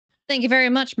Thank you very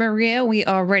much, Maria. We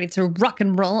are ready to rock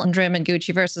and roll. Andrea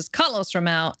Mengucci versus Carlos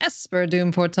Romao. Esper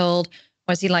Doom Foretold,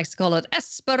 or as he likes to call it,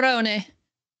 Esperone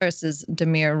versus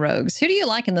Dimir Rogues. Who do you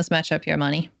like in this matchup here,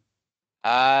 Money?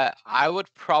 I would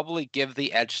probably give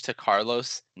the edge to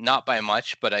Carlos, not by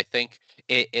much, but I think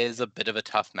it is a bit of a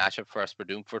tough matchup for us for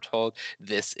Doom Foretold.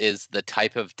 This is the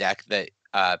type of deck that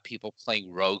people playing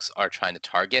rogues are trying to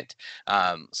target.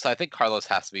 So I think Carlos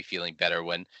has to be feeling better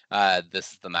when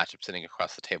this is the matchup sitting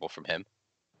across the table from him.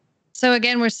 So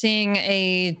again, we're seeing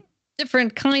a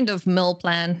different kind of mill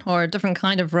plan, or a different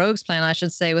kind of rogues plan, I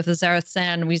should say, with the Zareth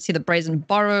Sand. We see the Brazen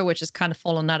Borrower, which has kind of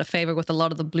fallen out of favor with a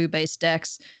lot of the blue-based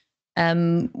decks.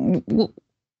 Do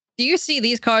you see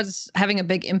these cards having a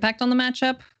big impact on the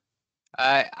matchup?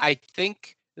 I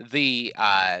think the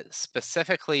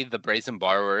specifically the Brazen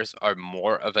Borrowers are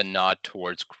more of a nod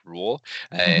towards Gruul.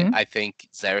 I think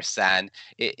Zerasan,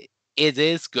 it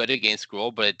is good against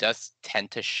Gruul, but it does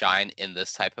tend to shine in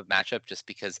this type of matchup just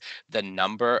because the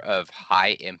number of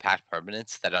high impact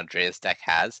permanents that Andrea's deck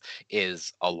has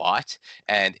is a lot.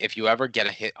 And if you ever get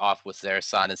a hit off with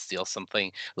Zerasan and steal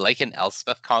something like an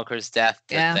Elspeth Conqueror's Death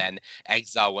to then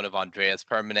exile one of Andrea's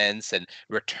permanents and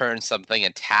return something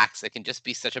and tax, it can just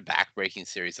be such a backbreaking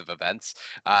series of events.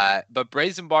 But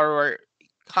Brazen Borrower,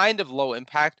 kind of low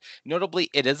impact. Notably,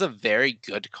 it is a very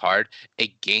good card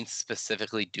against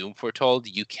specifically Doom Foretold.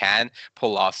 You can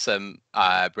pull off some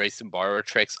Brazen Borrower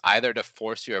tricks either to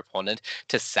force your opponent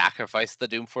to sacrifice the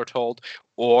Doom Foretold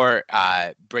or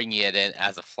bring it in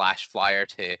as a flash flyer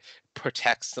to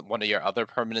protect one of your other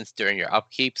permanents during your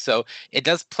upkeep. So it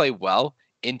does play well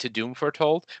into Doom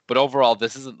Foretold, but overall,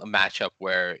 this isn't a matchup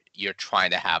where you're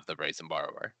trying to have the Brazen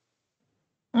Borrower.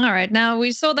 All right. Now,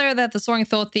 we saw there that the Soaring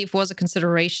Thought Thief was a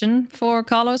consideration for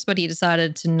Carlos, but he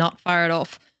decided to not fire it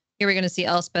off. Here we're going to see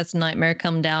Elspeth's Nightmare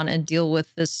come down and deal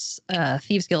with this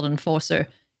Thieves Guild Enforcer.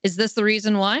 Is this the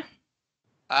reason why?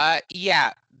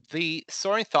 Yeah. The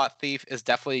Soaring Thought Thief is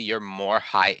definitely your more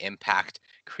high impact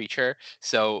creature.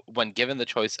 So when given the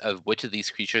choice of which of these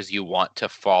creatures you want to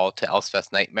fall to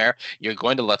Elspeth's Nightmare, you're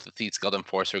going to let the Thieves Guild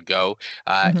Enforcer go.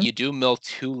 You do mill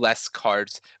 2 less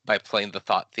cards by playing the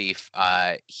Thought Thief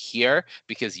here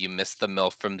because you missed the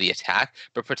mill from the attack,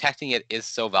 but protecting it is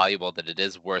so valuable that it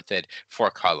is worth it for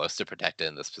Carlos to protect it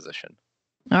in this position.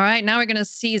 All right, now we're going to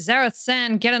see Zareth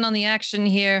San getting on the action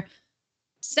here.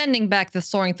 Sending back the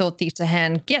Soaring Thought Thief to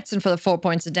hand, gets in for the 4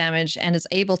 points of damage, and is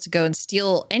able to go and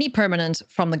steal any permanent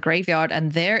from the graveyard.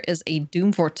 And there is a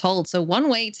Doom Foretold. So one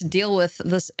way to deal with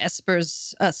this with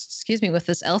this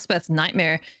Elspeth's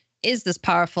Nightmare is this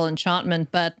powerful enchantment.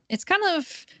 But it's kind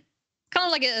of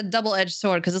like a double-edged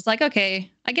sword, because it's like,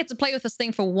 okay, I get to play with this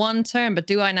thing for 1 turn, but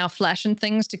do I now flash in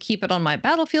things to keep it on my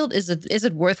battlefield? Is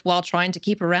it worthwhile trying to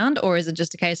keep around, or is it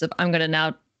just a case of I'm going to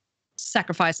now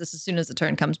sacrifice this as soon as the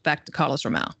turn comes back to Carlos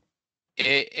Romao?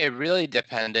 It really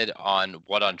depended on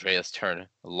what Andrea's turn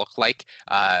looked like.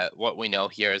 What we know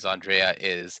here is Andrea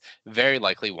is very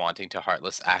likely wanting to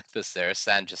Heartless Act this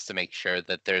Zerasan just to make sure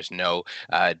that there's no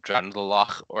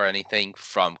Drundeloch or anything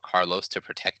from Carlos to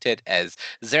protect it, as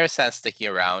Zerasan sticking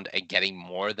around and getting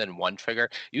more than 1 trigger.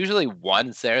 Usually 1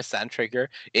 Zerasan trigger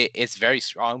it's very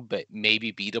strong, but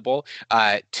maybe beatable.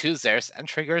 2 Zerasan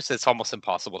triggers, it's almost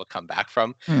impossible to come back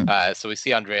from. So we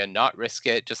see Andrea not risk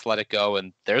it, just let it go,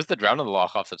 and there's the Drundeloch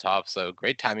off the top, so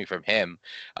great timing from him.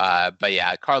 But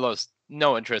yeah, Carlos,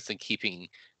 no interest in keeping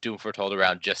Doom Foretold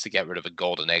around just to get rid of a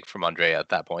golden egg from Andrea at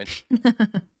that point.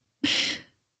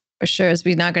 For sure, as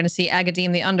we're now going to see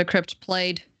Agadim the Undercrypt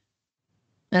played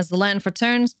as the land for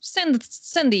turns. Send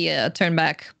the turn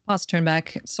back, pass turn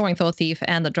back, Soaring Thought Thief,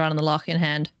 and the Drundeloch in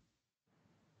hand.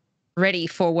 Ready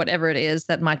for whatever it is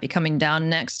that might be coming down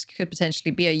next. Could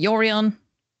potentially be a Yorion,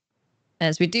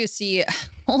 as we do see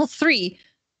all 3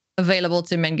 available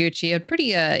to Mengucci. A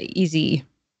pretty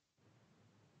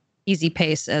easy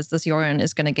pace, as this Yorion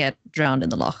is going to get drowned in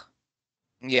the Loch.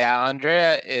 Yeah,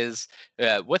 Andrea is,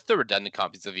 with the redundant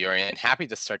copies of Yorion, happy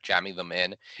to start jamming them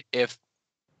in. If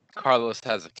Carlos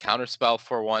has a counterspell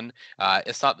for 1,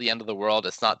 it's not the end of the world.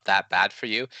 It's not that bad for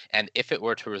you. And if it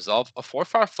were to resolve, a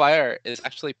 4/4 flyer is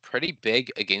actually pretty big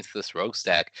against this rogue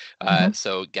stack.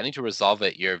 So getting to resolve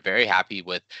it, you're very happy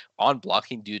with on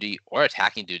blocking duty or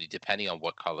attacking duty, depending on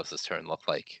what Carlos's turn looked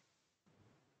like.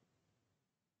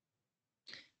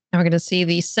 And we're going to see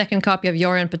the second copy of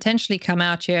Yorion potentially come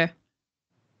out here,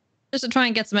 just to try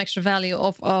and get some extra value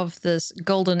off of this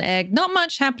golden egg. Not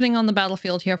much happening on the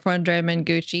battlefield here for Andrea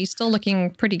Mengucci. Still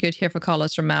looking pretty good here for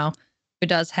Carlos Romao, who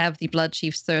does have the Blood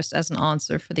Chief's Thirst as an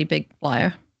answer for the big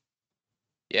flyer.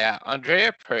 Yeah,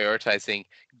 Andrea prioritizing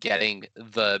getting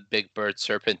the Big Bird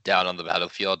Serpent down on the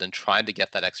battlefield and trying to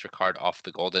get that extra card off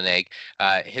the Golden Egg.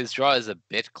 His draw is a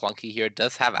bit clunky here,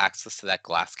 does have access to that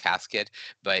Glass Casket,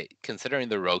 but considering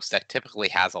the Rogue deck typically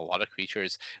has a lot of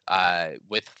creatures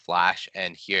with Flash,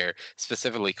 and here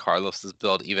specifically Carlos's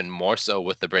build even more so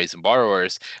with the Brazen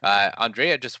Borrowers,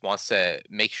 Andrea just wants to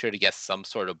make sure to get some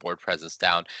sort of board presence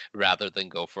down rather than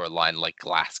go for a line like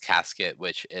Glass Casket,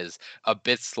 which is a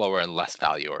bit slower and less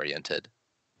value oriented.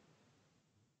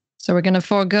 So we're going to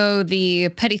forego the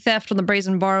petty theft on the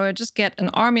Brazen Borrower, just get an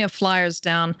army of flyers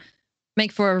down,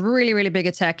 make for a really, really big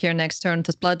attack here next turn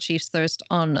to Blood Chief's Thirst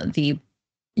on the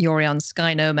Yorion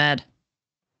Sky Nomad.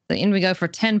 So in we go for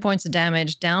 10 points of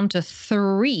damage, down to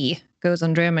 3 goes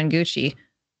Andrea Mengucci.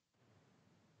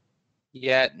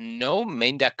 Yeah, no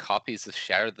main deck copies of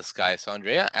Shatter the Sky, so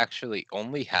Andrea actually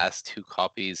only has 3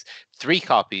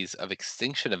 copies of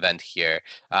Extinction Event here.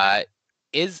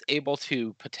 Is able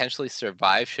to potentially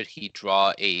survive should he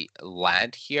draw a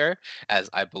land here, as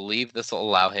I believe this will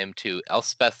allow him to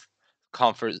Elspeth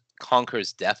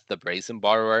Conquers Death, the Brazen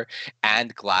Borrower,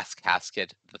 and Glass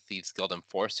Casket, the Thieves Guild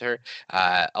Enforcer,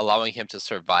 allowing him to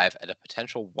survive at a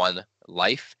potential 1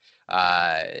 life.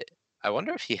 I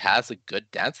wonder if he has a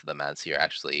good Dance of the Mans here,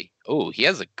 actually. Oh, he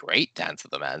has a great Dance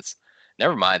of the Mans.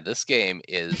 Never mind, this game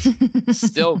is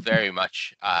still very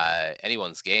much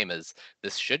anyone's game, as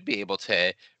this should be able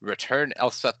to return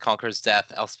Elspeth Conquers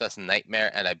Death, Elspeth's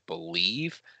Nightmare, and I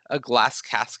believe a Glass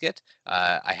Casket.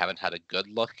 I haven't had a good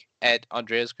look at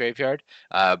Andrea's graveyard,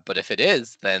 but if it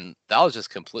is, then that'll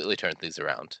just completely turn things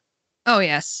around. Oh,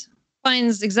 yes.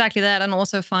 Finds exactly that, and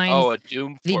also finds a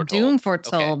Doom the Foretold. Doom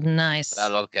Foretold. Okay. Nice.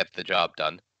 That'll get the job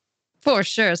done. For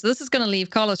sure. So this is going to leave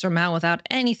Carlos Romao without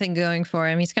anything going for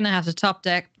him. He's going to have to top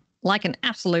deck like an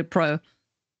absolute pro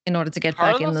in order to get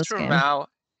back in this game. Carlos Romao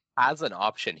has an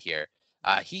option here.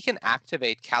 He can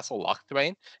activate Castle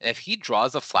Lochthwain, and if he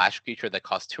draws a flash creature that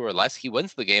costs 2 or less, he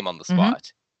wins the game on the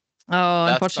spot. Oh,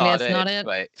 unfortunately, that's not it.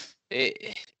 But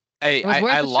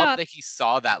I love that he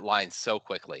saw that line so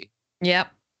quickly. Yep.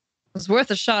 It was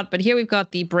worth a shot, but here we've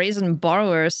got the Brazen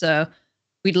Borrower, so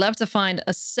we'd love to find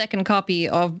a second copy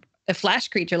of a flash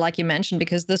creature, like you mentioned,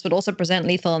 because this would also present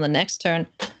lethal on the next turn.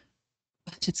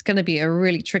 But it's going to be a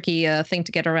really tricky thing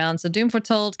to get around. So Doom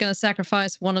Foretold is going to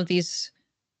sacrifice one of these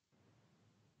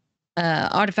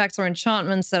artifacts or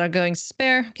enchantments that are going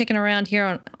spare, kicking around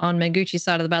here on Mengucci's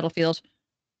side of the battlefield.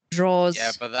 Draws.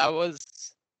 Yeah, but that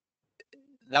was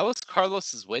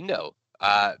Carlos's window.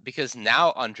 Because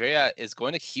now Andrea is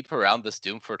going to keep around this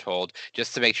Doom Foretold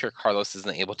just to make sure Carlos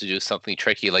isn't able to do something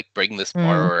tricky like bring this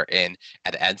borrower in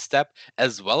at end step,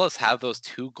 as well as have those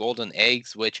 2 golden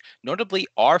eggs, which notably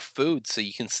are food, so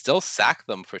you can still sack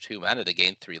them for 2 mana to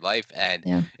gain 3 life.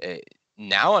 And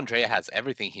now Andrea has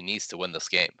everything he needs to win this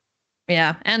game.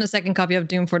 Yeah, and a second copy of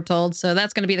Doom Foretold. So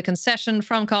that's going to be the concession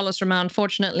from Carlos Romao.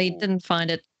 Unfortunately, didn't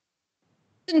find it.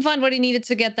 Didn't find what he needed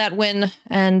to get that win.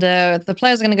 And the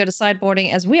players are going to go to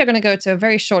sideboarding as we are going to go to a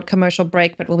very short commercial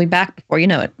break, but we'll be back before you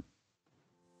know it.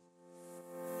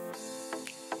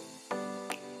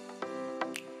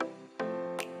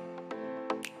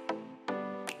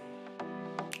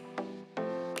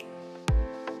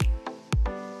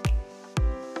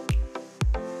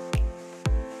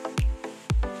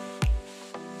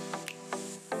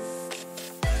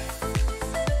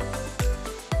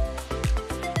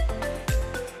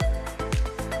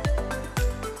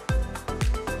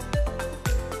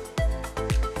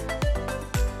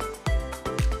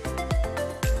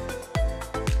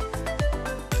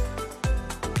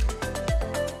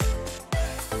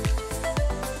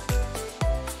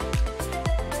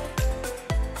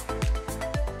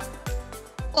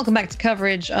 Welcome back to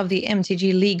coverage of the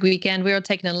MTG League weekend. We are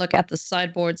taking a look at the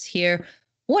sideboards here.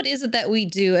 What is it that we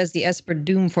do as the Esper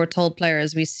Doom Foretold player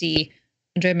as we see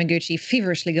Andrea Mengucci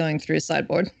feverishly going through his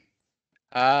sideboard?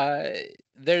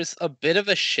 There's a bit of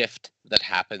a shift that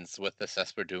happens with the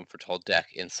Esper Doom Foretold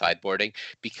deck in sideboarding.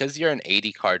 Because you're an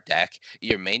 80 card deck,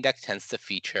 your main deck tends to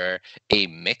feature a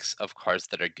mix of cards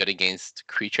that are good against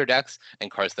creature decks and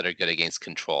cards that are good against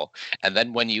control. And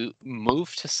then when you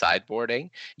move to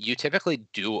sideboarding, you typically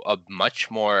do a much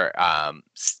more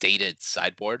stated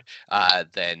sideboard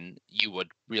than you would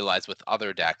realize with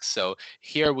other decks. So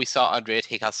here we saw Andrea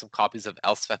take out some copies of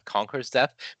Elspeth Conquers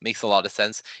Death. Makes a lot of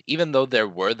sense. Even though there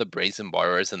were the Brazen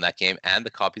Borrowers in that game and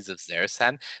the copies of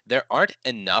Zerasan, there aren't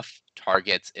enough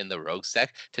targets in the Rogues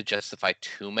deck to justify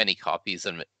too many copies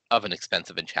of an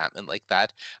expensive enchantment like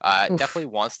that. Definitely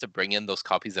wants to bring in those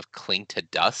copies of Cling to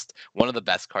Dust, one of the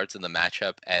best cards in the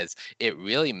matchup, as it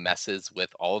really messes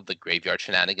with all of the graveyard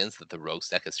shenanigans that the Rogues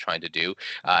deck is trying to do.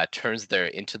 Turns their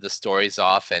Into the Stories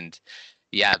off, and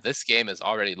Yeah, this game is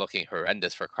already looking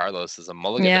horrendous for Carlos. As a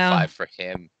mulligan to 5 for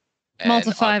him. Multi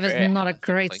And 5 is Andrea not a has a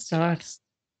great cling to start. dust.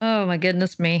 Oh my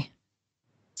goodness me.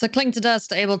 So Cling to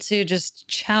Dust, able to just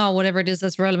chow whatever it is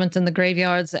that's relevant in the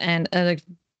graveyards. And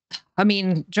I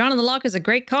mean, Drown in the Lock is a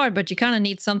great card, but you kind of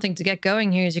need something to get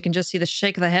going here. As you can just see the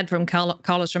shake of the head from Carlos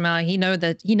Romao. He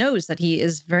knows that he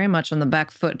is very much on the back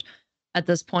foot at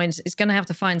this point. He's going to have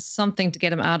to find something to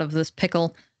get him out of this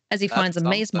pickle as he finds a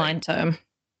Maze Mind Tome.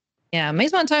 Yeah,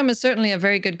 Maze Mind Tome is certainly a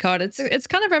very good card. It's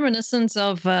kind of reminiscent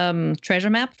of Treasure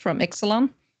Map from Ixalan.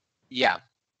 Yeah,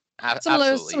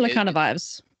 Similar absolutely. kind of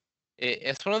vibes.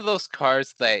 It's one of those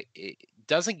cards that it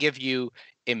doesn't give you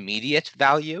immediate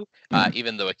value,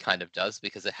 even though it kind of does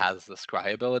because it has the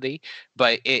scry ability,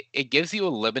 but it gives you a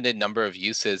limited number of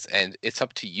uses, and it's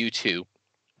up to you to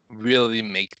really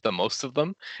make the most of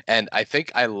them. And I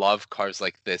think I love cards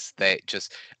like this that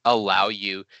just allow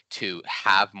you to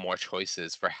have more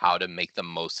choices for how to make the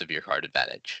most of your card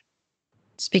advantage.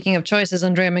 Speaking of choices,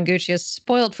 Andrea Mengucci is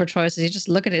spoiled for choices. You just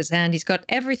look at his hand. He's got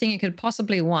everything you could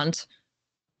possibly want.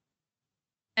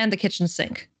 And the kitchen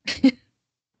sink in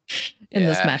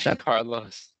this matchup.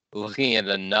 Carlos looking at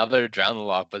another Drown the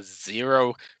Lock, but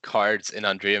 0 cards in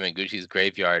Andrea Mengucci's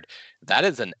graveyard. That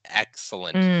is an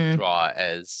excellent draw,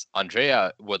 as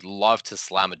Andrea would love to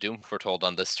slam a Doom Foretold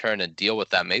on this turn and deal with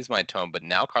that Maze Mind Tome, but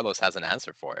now Carlos has an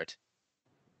answer for it.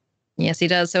 Yes, he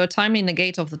does. So a timely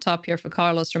negate off the top here for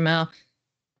Carlos Romao.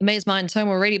 Maze Mind Tome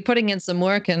already putting in some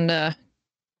work and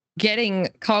getting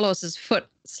Carlos's foot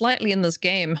slightly in this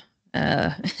game.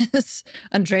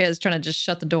 Andrea is trying to just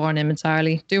shut the door on him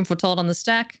entirely. Doom Foretold on the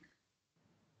stack.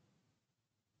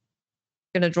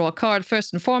 Going to draw a card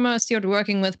first and foremost. Here we're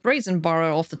working with Brazen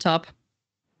Borrower off the top.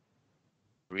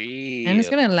 And it's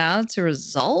going to allow it to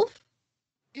resolve?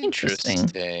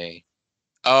 Interesting.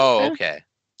 Oh, okay.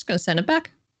 Just going to send it back.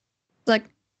 It's like,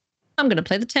 I'm going to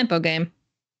play the tempo game.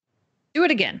 Do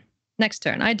it again. Next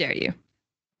turn. I dare you.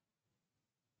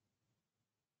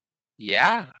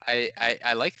 Yeah,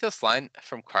 I like this line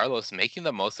from Carlos, making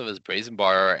the most of his Brazen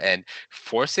Borrower and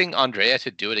forcing Andrea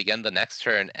to do it again the next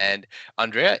turn. And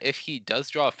Andrea, if he does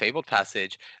draw a Fabled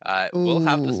Passage, will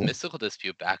have this Mystical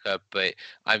Dispute backup, but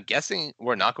I'm guessing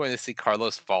we're not going to see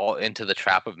Carlos fall into the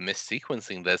trap of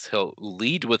missequencing this. He'll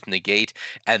lead with Negate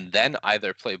and then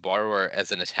either play Borrower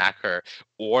as an attacker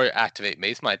or activate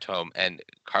Maze Mind Tome. And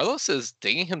Carlos is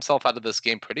digging himself out of this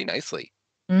game pretty nicely.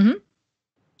 Mm-hmm.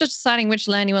 Just deciding which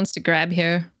land he wants to grab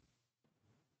here.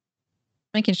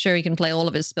 Making sure he can play all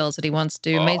of his spells that he wants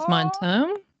to. Maze Mind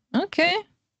Tome. Okay.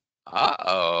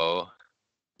 Uh-oh.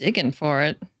 Digging for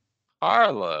it.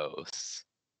 Carlos.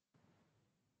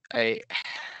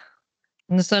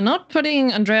 So not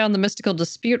putting Andrea on the Mystical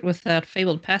Dispute with that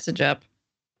Fabled Passage up.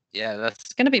 Yeah,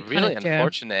 that's going to be really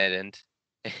unfortunate, and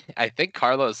I think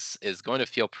Carlos is going to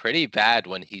feel pretty bad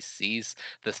when he sees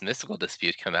this Mystical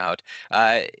Dispute come out.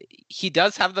 He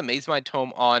does have the Maze Mind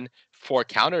Tome on 4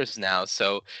 counters now,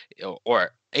 so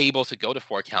or able to go to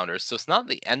 4 counters, so it's not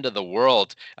the end of the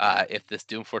world if this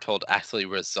Doom Foretold actually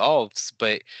resolves,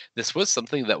 but this was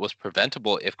something that was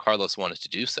preventable if Carlos wanted to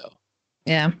do so.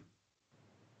 Yeah.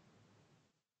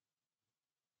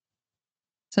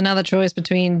 So now the choice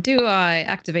between, do I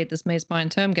activate this Maze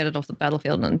Mind Tome, get it off the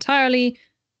battlefield entirely?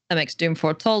 That makes Doom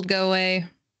Foretold go away.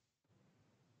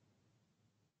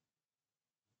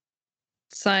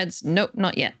 Decides, nope,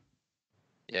 not yet.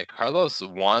 Yeah, Carlos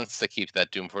wants to keep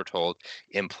that Doom Foretold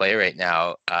in play right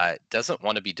now. Doesn't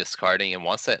want to be discarding and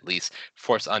wants to at least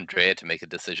force Andrea to make a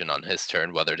decision on his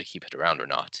turn whether to keep it around or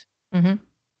not. Mm-hmm.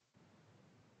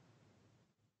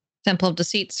 Temple of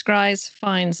Deceit scries,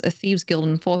 finds a Thieves Guild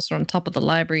Enforcer on top of the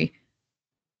library.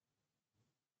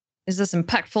 Is this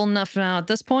impactful enough now at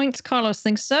this point? Carlos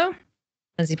thinks so.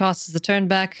 As he passes the turn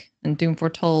back, and Doom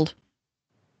Foretold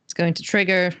is going to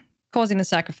trigger, causing the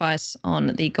sacrifice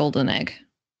on the Golden Egg.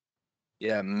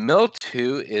 Yeah, Mill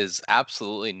 2 is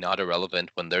absolutely not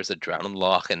irrelevant when there's a Drown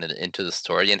Lock and an Into the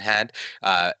Story in hand.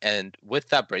 And with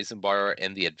that Brazen Borrower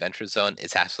in the Adventure Zone,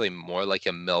 it's actually more like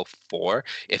a Mill 4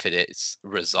 if it is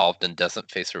resolved and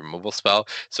doesn't face a removal spell.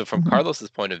 So from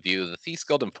Carlos's point of view, the Thieves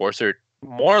Guild Enforcer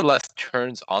more or less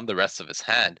turns on the rest of his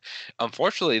hand.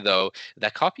 Unfortunately, though,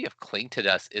 that copy of Cling to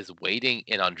Dust is waiting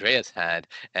in Andrea's hand,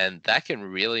 and that can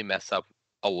really mess up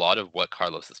a lot of what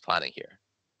Carlos is planning here.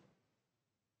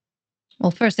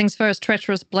 Well, first things first,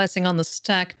 Treacherous Blessing on the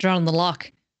stack, Drown in the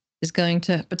Lock is going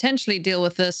to potentially deal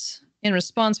with this. In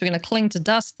response, we're going to Cling to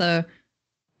Dust, though.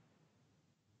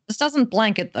 This doesn't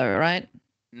blanket, though, right?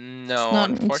 No,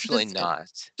 unfortunately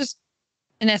not. Just,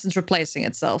 in essence, replacing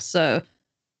itself. So,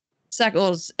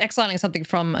 exiling something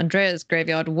from Andrea's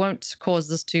graveyard won't cause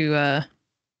this to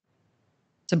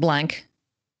blank.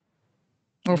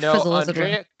 Or No, fizzle, as it were.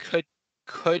 Andrea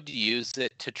could use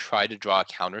it to try to draw a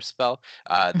counterspell.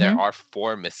 There Mm-hmm. are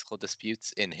 4 mystical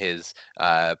disputes in his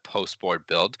post-board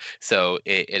build, so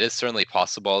it is certainly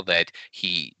possible that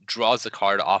he draws a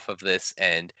card off of this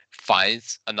and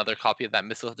finds another copy of that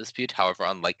mystical dispute. However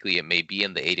unlikely it may be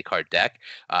in the 80-card deck.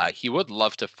 He would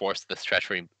love to force this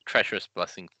treacherous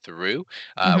blessing through,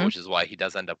 Mm-hmm. which is why he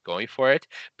does end up going for it.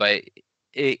 But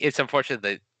it's unfortunate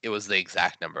that it was the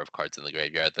exact number of cards in the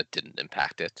graveyard that didn't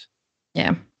impact it.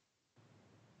 Yeah.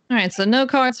 All right, so no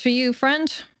cards for you,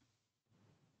 friend.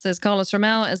 Says Carlos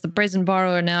Romao as the Brazen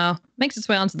Borrower now makes its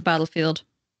way onto the battlefield.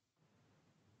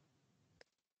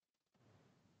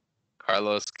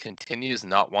 Carlos continues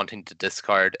not wanting to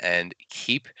discard and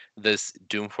keep this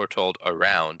Doom Foretold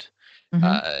around,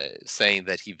 saying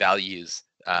that he values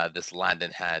this land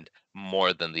in hand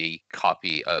more than the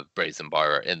copy of Brazen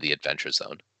Borrower in the Adventure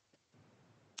Zone.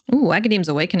 Ooh, Agadeem's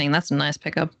Awakening. That's a nice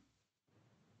pickup.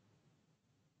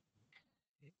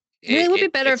 It would be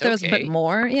better if there was a bit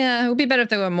more. Yeah, it would be better if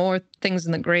there were more things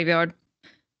in the graveyard.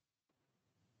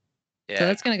 Yeah. So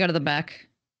that's going to go to the back.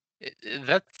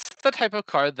 That's the type of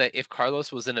card that if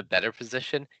Carlos was in a better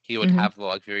position, he would have the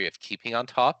luxury of keeping on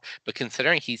top. But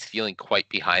considering he's feeling quite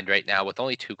behind right now with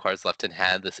only 2 cards left in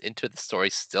hand, this Into the Story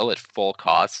still at full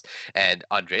cost, and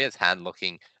Andrea's hand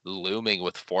looking looming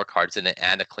with 4 cards in it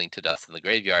and a Cling to Dust in the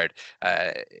graveyard,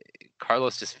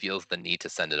 Carlos just feels the need to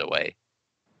send it away.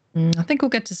 I think we'll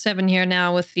get to 7 here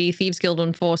now with the Thieves Guild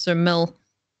Enforcer mill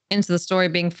Into the Story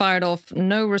being fired off.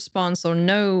 No response or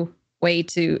no way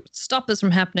to stop this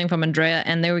from happening from Andrea,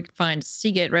 and there we find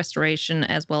Seagate Restoration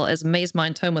as well as Maze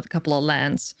Mine Tome with a couple of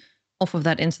lands off of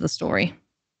that Into the Story.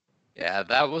 Yeah,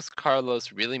 that was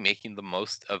Carlos really making the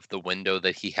most of the window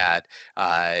that he had,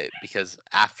 because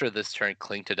after this turn,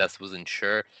 Cling to Dust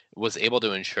was able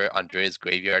to ensure Andrea's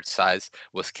graveyard size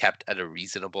was kept at a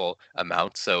reasonable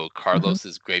amount, so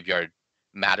Carlos's graveyard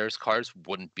matters cards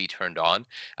wouldn't be turned on,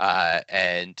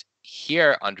 and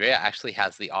here Andrea actually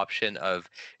has the option of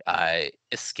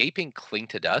escaping Cling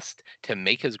to Dust to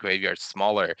make his graveyard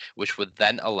smaller, which would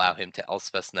then allow him to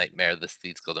Elspeth's Nightmare this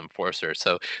Thieves Guild Enforcer.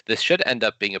 So this should end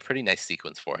up being a pretty nice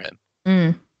sequence for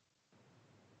him.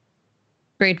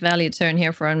 Great value turn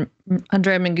here for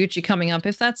Andrea Mengucci coming up,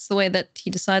 if that's the way that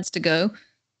he decides to go.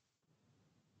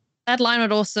 That line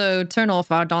would also turn off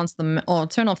the Dance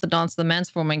of the Mans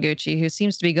for Mengucci, who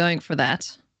seems to be going for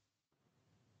that.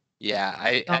 Yeah,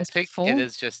 I think it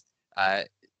is just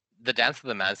the Dance of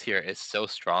the Mans here is so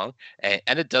strong, and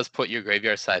it does put your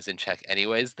graveyard size in check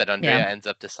anyways, that Andrea ends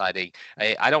up deciding,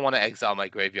 I don't want to exile my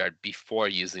graveyard before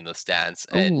using this dance,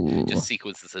 and just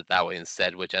sequences it that way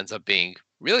instead, which ends up being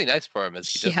really nice for him as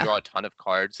he does draw a ton of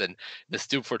cards, and this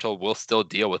Doom Foretold will still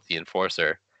deal with the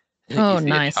Enforcer. Oh, you see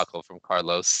nice. a chuckle from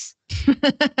Carlos.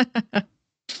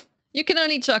 You can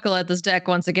only chuckle at this deck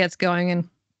once it gets going and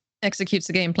executes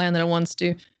the game plan that it wants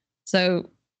to. So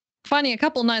finding a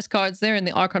couple nice cards there in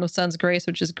the Archon of Sun's Grace,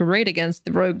 which is great against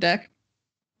the Rogue deck,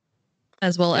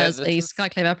 as well as a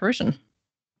Skyclave Apparition.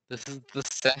 This is the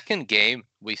second game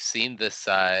we've seen this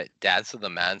Dance of the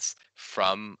Mans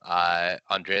from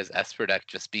Andrea's Esper deck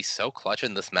just be so clutch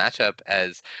in this matchup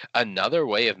as another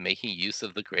way of making use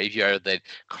of the graveyard that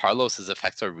Carlos's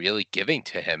effects are really giving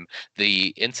to him.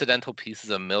 The incidental pieces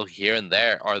of mill here and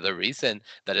there are the reason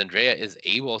that Andrea is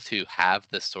able to have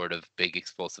this sort of big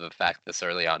explosive effect this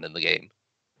early on in the game.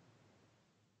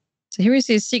 So here we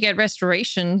see Seagate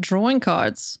Restoration drawing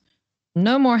cards.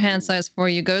 No more hand size for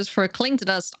you. Goes for a Cling to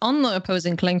Dust on the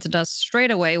opposing Cling to Dust straight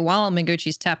away while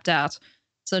Mengucci's tapped out.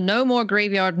 So no more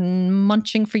graveyard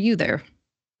munching for you there.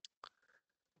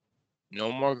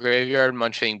 No more graveyard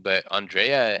munching, but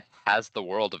Andrea has the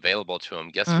world available to him.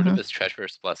 Gets rid of his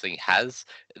Treacherous Blessing, has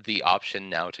the option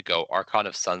now to go Archon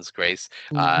of Sun's Grace,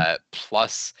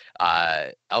 plus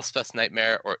Elspeth's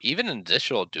Nightmare, or even an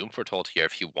additional Doom Foretold here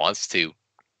if he wants to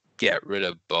get rid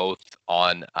of both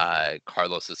on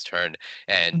Carlos's turn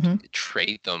and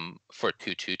trade them for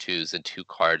 2/2/2s and 2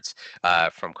 cards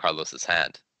from Carlos's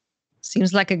hand.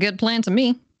 Seems like a good plan to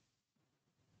me.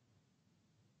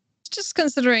 Just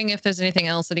considering if there's anything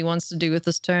else that he wants to do with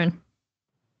this turn.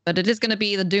 But it is going to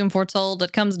be the Doom Foretold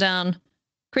that comes down,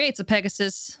 creates a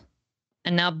Pegasus,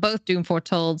 and now both Doom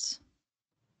Foretolds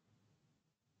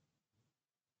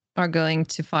are going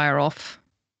to fire off,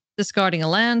 discarding a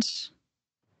land,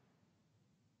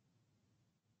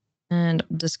 and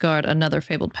discard another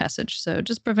Fabled Passage. So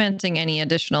just preventing any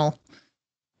additional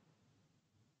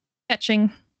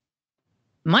fetching.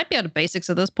 Might be out of basics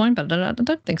at this point, but I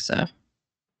don't think so.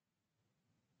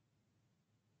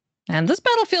 And this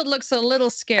battlefield looks a little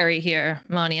scary here,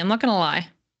 Mani. I'm not going to lie.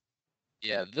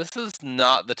 Yeah, this is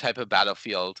not the type of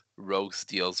battlefield Rogues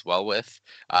deals well with.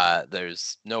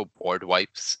 There's no board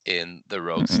wipes in the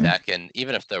Rogues deck, and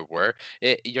even if there were,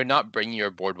 you're not bringing your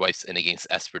board wipes in against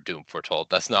Esper Doom Foretold.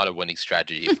 That's not a winning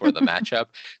strategy for the matchup.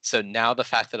 So now the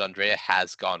fact that Andrea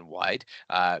has gone wide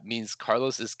means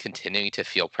Carlos is continuing to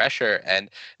feel pressure, and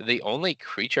the only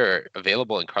creature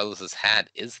available in Carlos's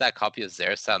hand is that copy of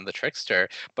Zerasan the Trickster,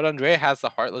 but Andrea has the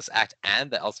Heartless Act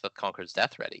and the Elspeth Conquers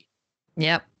Death ready.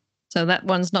 Yep. So that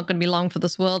one's not going to be long for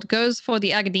this world. Goes for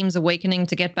the Agadeem's Awakening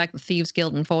to get back the Thieves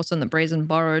Guild Enforcer and the Brazen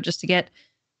Borrower just to get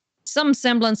some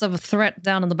semblance of a threat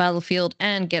down on the battlefield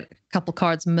and get a couple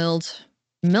cards milled.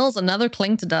 Mills another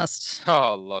Cling to Dust.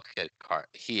 Oh, look at Cart.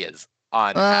 He is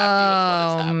unhappy with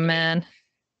what is happening. Man.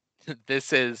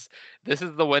 This is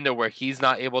the window where he's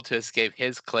not able to escape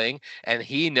his Cling, and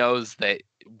he knows that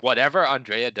whatever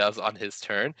Andrea does on his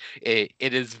turn, it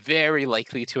is very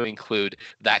likely to include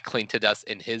that Cling to Dust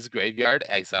in his graveyard,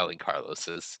 exiling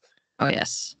Carlos's. Oh,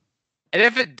 yes. And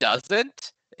if it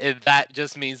doesn't, that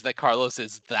just means that Carlos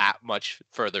is that much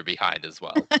further behind as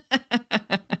well.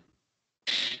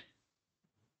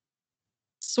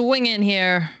 Swing in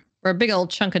here for a big old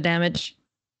chunk of damage.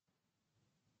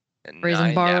 And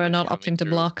Brazen Borrower not opting to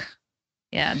block.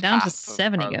 Yeah, down to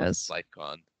 7 he goes. Life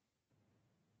gone.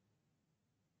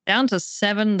 Down to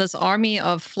 7. This army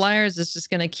of flyers is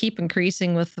just going to keep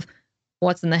increasing with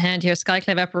what's in the hand here.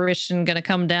 Skyclave Apparition going to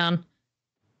come down.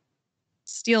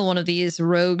 Steal one of these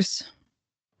rogues.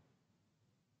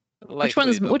 Which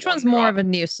one's more of a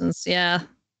nuisance? Yeah.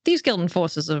 These Guild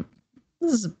Enforcers this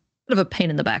is a bit of a pain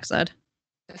in the backside.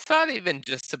 It's not even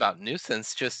just about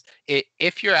nuisance. Just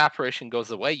if your apparition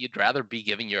goes away, you'd rather be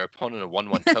giving your opponent a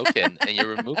 1/1 token, and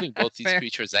you're removing both these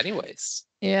creatures anyways.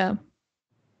 Yeah.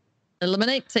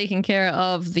 Eliminate, taking care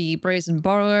of the Brazen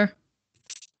Borrower.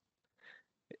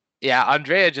 Yeah,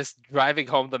 Andrea just driving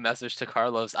home the message to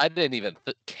Carlos. I didn't even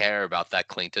care about that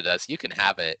Cling to Dust. You can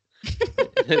have it.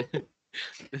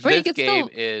 This game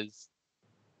is...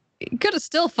 He could have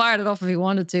still fired it off if he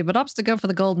wanted to, but opts to go for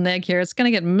the golden egg here. It's going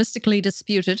to get mystically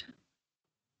disputed.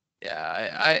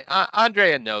 Yeah,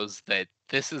 Andrea knows that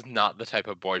this is not the type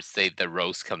of board state that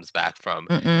Rose comes back from.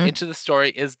 Into the Story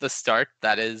is the start.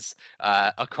 That is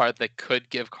a card that could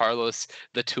give Carlos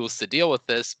the tools to deal with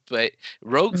this, but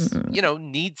Rogues,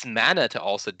 needs mana to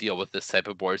also deal with this type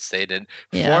of board state. And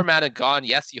 4 mana gone,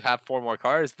 yes, you have 4 more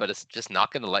cards, but it's just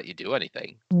not going to let you do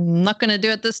anything. Not going to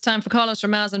do it this time for Carlos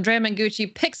Romao. Andrea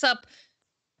Mengucci picks up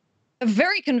a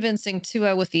very convincing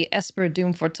 2-0 with the Esper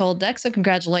Doom Foretold deck. So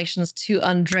congratulations to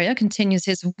Andrea. Continues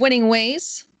his winning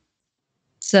ways.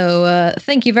 So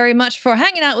thank you very much for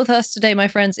hanging out with us today, my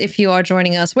friends. If you are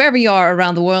joining us wherever you are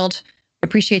around the world,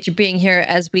 appreciate you being here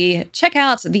as we check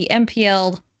out the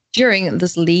MPL during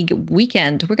this league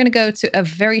weekend. We're going to go to a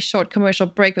very short commercial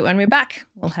break, but when we're back,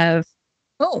 we'll have...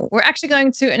 Oh, we're actually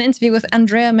going to an interview with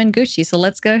Andrea Mengucci. So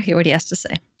let's go hear what he has to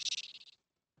say.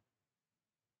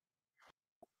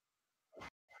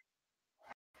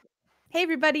 Hey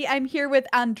everybody, I'm here with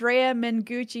Andrea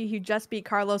Mengucci, who just beat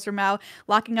Carlos Romao,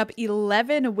 locking up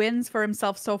 11 wins for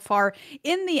himself so far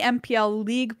in the MPL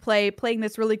League play, playing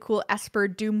this really cool Esper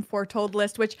Doom Foretold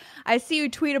list, which I see you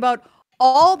tweet about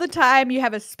all the time. You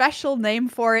have a special name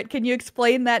for it. Can you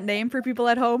explain that name for people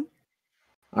at home?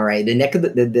 All right, the name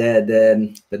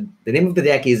of the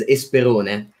deck is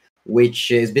Esperone,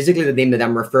 which is basically the name that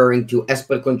I'm referring to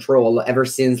Esper Control ever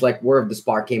since like War of the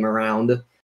Spark came around.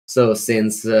 So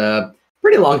since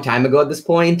pretty long time ago at this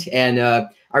point, and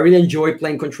I really enjoy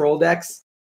playing control decks.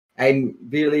 I've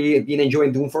really been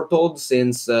enjoying Doom Foretold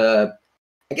since I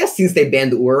guess since they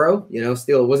banned Uro.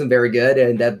 Still it wasn't very good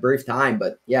in that brief time,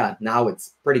 but yeah, now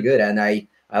it's pretty good, and I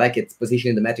like its position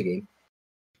in the metagame.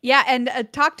 Yeah, and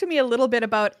talk to me a little bit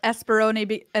about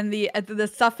Esperone and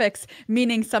the suffix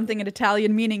meaning something in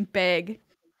Italian, meaning big.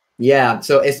 Yeah,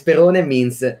 so Esperone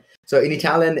means so in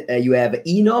Italian you have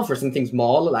Ino for something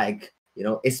small like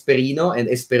Esperino and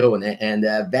Esperone.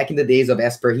 And back in the days of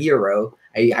Esper Hero,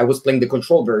 I was playing the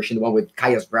control version, the one with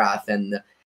Kaya's Wrath, and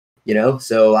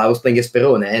so I was playing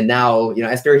Esperone. And now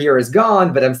Esper Hero is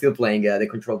gone, but I'm still playing the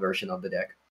control version of the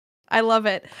deck. I love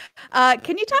it.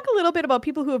 Can you talk a little bit about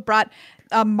people who have brought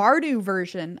a Mardu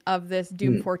version of this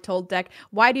Doom Foretold deck?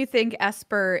 Why do you think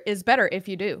Esper is better if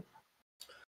you do?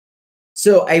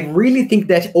 So I really think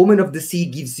that Omen of the Sea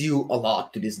gives you a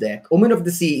lot to this deck. Omen of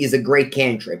the Sea is a great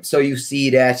cantrip. So you see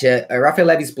that Raphael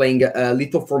Levy is playing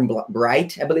Lithoform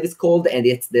Bright, I believe it's called, and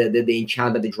it's the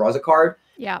enchantment that draws a card.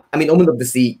 Yeah. I mean, Omen of the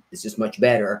Sea is just much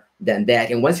better than that.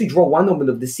 And once you draw one Omen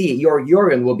of the Sea, your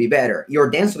Urian will be better.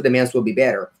 Your Dance of Demands will be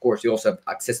better. Of course, you also have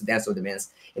access to Dance of Demands.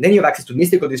 And then you have access to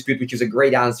Mystical Dispute, which is a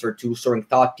great answer to Soaring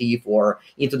Thought Thief or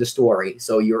Into the Story.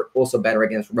 So you're also better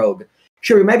against Rogue.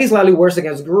 Sure, you might be slightly worse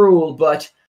against Gruul, but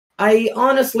I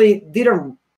honestly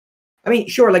didn't... I mean,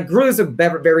 sure, like, Gruul is a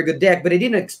very good deck, but I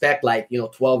didn't expect, like,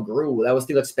 12 Gruul. I was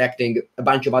still expecting a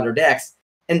bunch of other decks.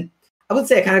 And I would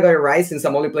say I kind of got it right since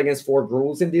I'm only playing against 4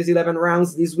 Gruuls in these 11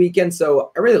 rounds this weekend.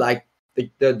 So I really like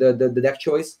the deck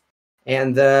choice.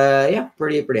 And yeah,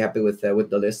 pretty happy with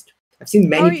the list. I've seen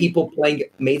many people playing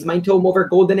Maze Mind Tome over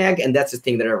Golden Egg, and that's the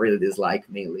thing that I really dislike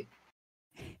mainly.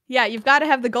 Yeah, you've got to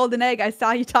have the Golden Egg. I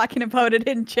saw you talking about it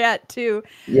in chat too.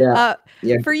 Yeah.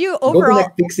 For you overall, Golden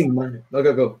Egg fixing mana.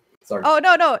 Go. Sorry. Oh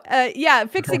no. Yeah,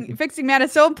 fixing mana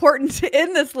is so important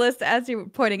in this list, as you were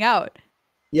pointing out.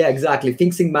 Yeah, exactly.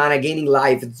 Fixing mana, gaining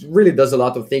life, it really does a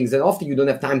lot of things, and often you don't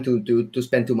have time to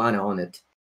spend 2 mana on it.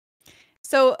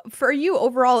 So for you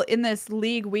overall in this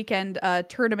league weekend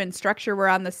tournament structure, we're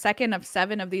on the 2nd of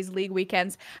 7 of these league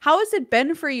weekends. How has it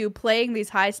been for you playing these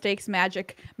high stakes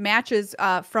Magic matches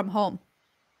from home?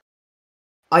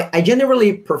 I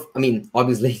generally I mean,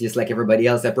 obviously, just like everybody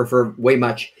else, I prefer way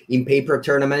much in paper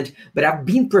tournament, but I've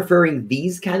been preferring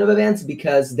these kind of events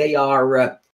because they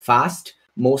are fast.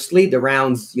 Mostly the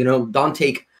rounds, don't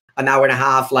take an hour and a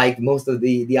half like most of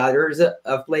the others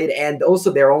I've played, and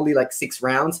also they're only like 6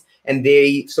 rounds, and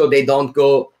they don't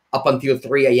go up until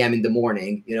 3 a.m. in the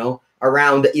morning.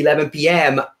 Around 11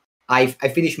 p.m. I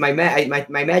finish my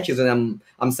matches and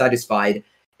I'm satisfied.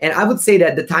 And I would say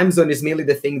that the time zone is mainly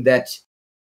the thing that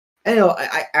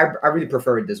I really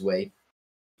prefer it this way.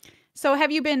 So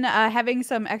have you been having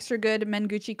some extra good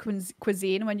Mengucci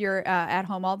cuisine when you're at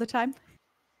home all the time?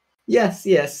 Yes.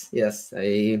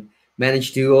 I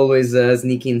managed to always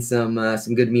sneak in some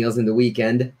good meals in the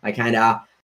weekend. I kind of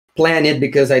plan it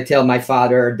because I tell my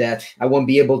father that I won't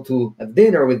be able to have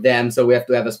dinner with them, so we have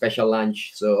to have a special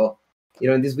lunch. So,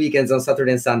 in these weekends on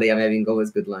Saturday and Sunday, I'm having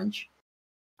always good lunch.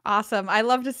 Awesome. I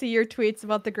love to see your tweets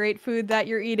about the great food that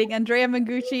you're eating. Andrea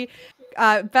Mengucci,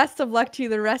 best of luck to you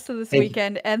the rest of this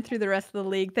weekend and through the rest of the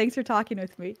league. Thanks for talking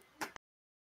with me.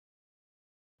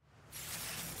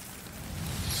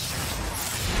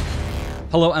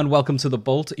 Hello and welcome to The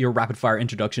Bolt, your rapid-fire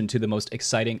introduction to the most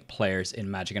exciting players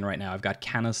in Magic. And right now I've got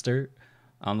Canister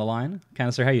on the line.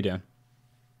 Canister, how you doing?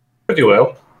 Pretty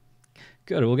well.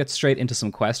 Good. We'll get straight into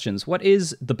some questions. What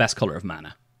is the best color of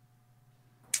mana?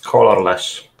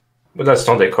 Colorless. But that's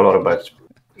not a color, but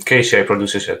KCI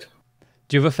produces it.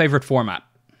 Do you have a favorite format?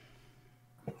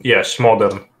 Yes,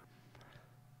 modern.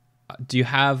 Do you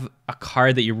have a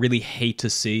card that you really hate to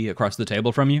see across the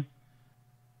table from you?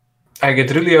 I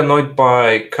get really annoyed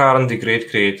by Karn the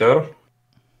Great Creator,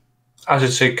 as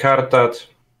it's a card that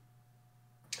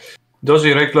does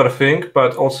a regular thing,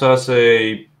 but also has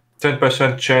a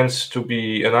 10% chance to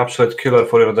be an absolute killer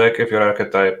for your deck if your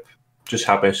archetype just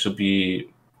happens to be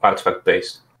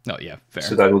artifact-based. Oh, yeah, fair.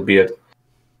 So that would be it.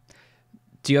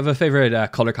 Do you have a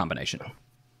favorite color combination?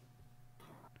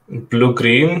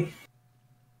 Blue-green,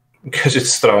 because it's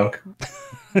strong.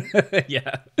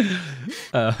 Yeah.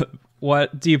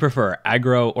 What do you prefer,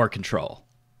 aggro or control?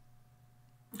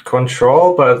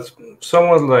 Control, but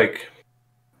somewhat like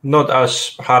not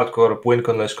as hardcore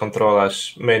win-conless control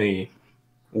as many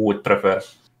would prefer.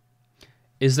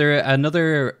 Is there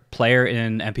another player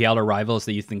in MPL or Rivals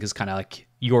that you think is kind of like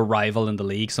your rival in the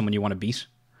league, someone you want to beat?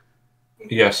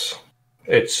 Yes,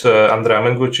 it's Andrea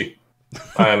Mengucci.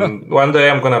 One day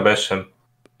I'm gonna bash him.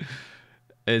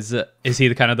 Is he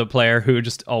the kind of the player who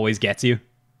just always gets you?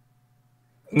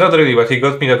 Not really, but he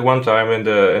got me that one time in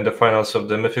the finals of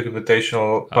the Mythic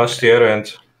Invitational last year,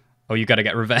 and you got to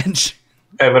get revenge.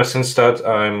 Ever since that,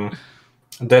 I'm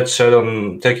dead set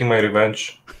on taking my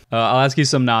revenge. I'll ask you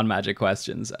some non-Magic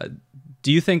questions.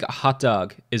 Do you think a hot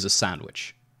dog is a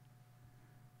sandwich?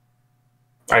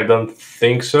 I don't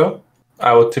think so.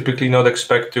 I would typically not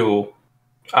expect to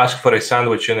ask for a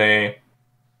sandwich in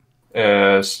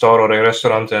a store or a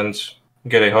restaurant and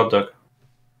get a hot dog.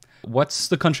 What's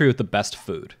the country with the best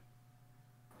food?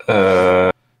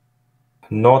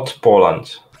 Not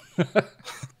Poland.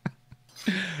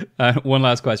 One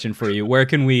last question for you. Where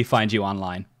can we find you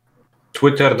online?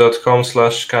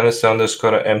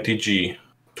 Twitter.com/canister_mtg,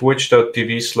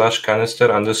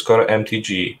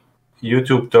 Twitch.tv/canister_mtg,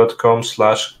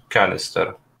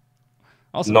 YouTube.com/canister.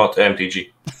 Awesome. Not MTG.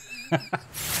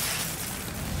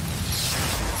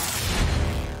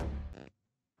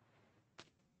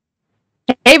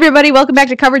 Hey everybody, welcome back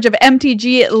to coverage of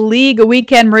MTG League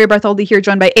Weekend. Maria Bartholdi here,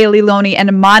 joined by Ailey Loney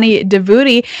and Mani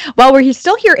Devuti. While we're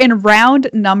still here in round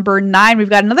number 9, we've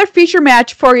got another feature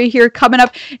match for you here coming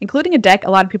up, including a deck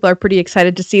a lot of people are pretty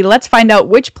excited to see. Let's find out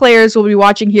which players we'll be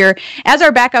watching here. As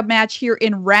our backup match here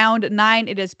in round 9,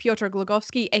 it is Piotr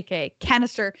Glogowski, aka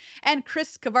Canister, and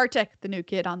Chris Kavartek, the new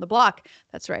kid on the block.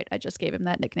 That's right, I just gave him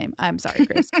that nickname. I'm sorry,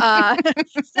 Chris. 7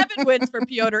 wins for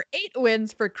Piotr, 8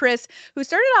 wins for Chris, who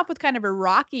started off with kind of a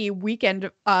rocky weekend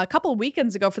a couple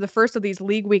weekends ago for the first of these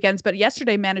league weekends, but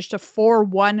yesterday managed to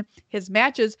 4-1 his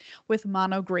matches with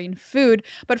mono green food.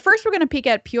 But first, we're going to peek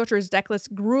at Piotr's deck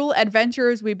list. Gruul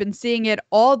Adventures, we've been seeing it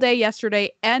all day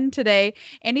yesterday and today.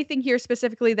 Anything here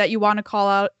specifically that you want to call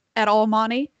out at all,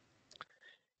 Mani?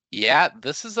 Yeah,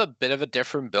 this is a bit of a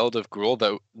different build of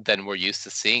Gruul than we're used to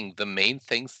seeing. The main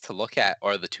things to look at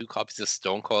are the 2 copies of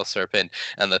Stonecoil Serpent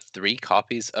and the 3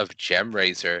 copies of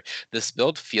Gemrazor. This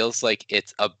build feels like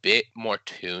it's a bit more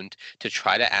tuned to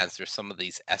try to answer some of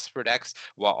these Esper decks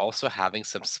while also having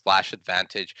some splash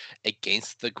advantage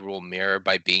against the Gruul mirror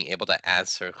by being able to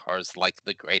answer cards like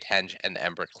the Great Henge and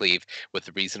Embercleave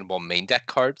with reasonable main deck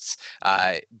cards.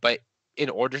 But in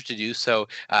order to do so,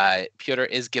 Piotr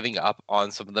is giving up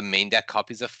on some of the main deck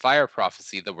copies of Fire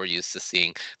Prophecy that we're used to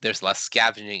seeing. There's less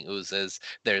Scavenging Oozes,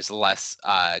 there's less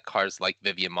cards like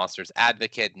Vivian Monster's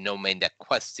Advocate, no main deck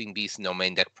Questing Beast, no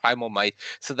main deck Primal Might.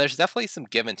 So there's definitely some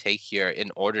give and take here in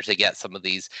order to get some of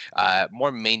these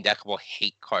more main deckable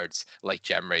hate cards like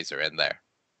Gemrazor in there.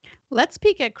 Let's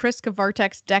peek at Chris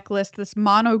Kavartek's deck list, this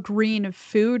mono green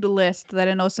food list that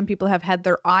I know some people have had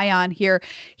their eye on here.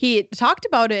 He talked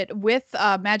about it with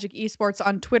Magic Esports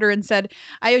on Twitter and said,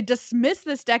 I dismissed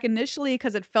this deck initially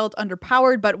because it felt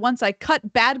underpowered, but once I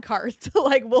cut bad cards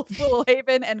like Wolf's Little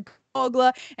Haven and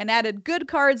Kogla and added good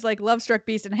cards like Lovestruck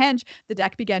Beast and Henge, the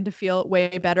deck began to feel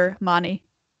way better. Mani?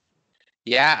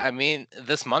 Yeah, I mean,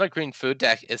 this mono green food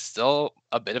deck is still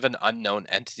a bit of an unknown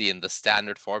entity in the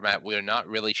standard format. We're not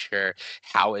really sure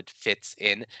how it fits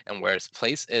in and where its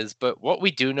place is, but what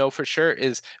we do know for sure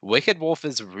is Wicked Wolf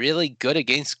is really good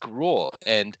against Gruul,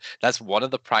 and that's one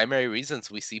of the primary reasons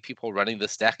we see people running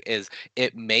this deck is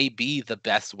it may be the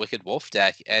best Wicked Wolf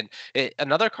deck. And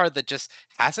another card that just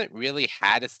hasn't really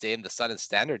had its day in the sun in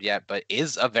standard yet, but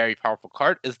is a very powerful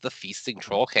card is the Feasting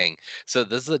Troll King. So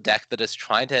this is a deck that is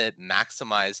trying to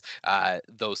maximize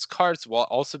those cards while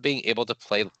also being able to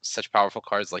play such powerful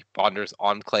cards like Bonder's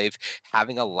Enclave,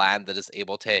 having a land that is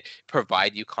able to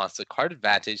provide you constant card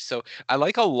advantage. So I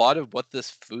like a lot of what this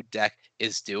food deck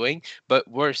is doing, but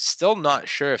we're still not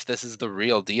sure if this is the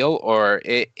real deal or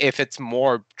if it's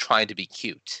more trying to be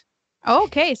cute.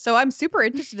 Okay, so I'm super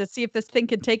interested to see if this thing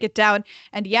can take it down.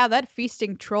 And yeah, that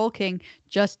Feasting Troll King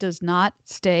just does not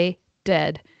stay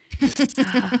dead.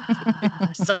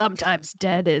 Sometimes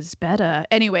dead is better.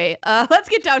 Anyway, let's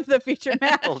get down to the feature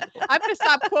match. I'm going to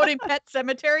stop quoting Pet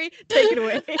Cemetery. Take it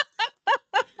away.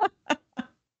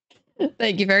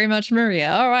 Thank you very much,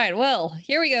 Maria. All right, well,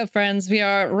 here we go, friends. We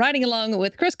are riding along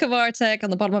with Chris Kavartek on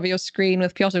the bottom of your screen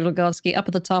with Piotr Glogowski up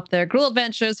at the top there. Gruul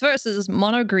Adventures versus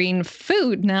Mono Green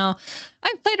Food. Now,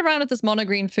 I've played around with this Mono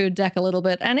Green Food deck a little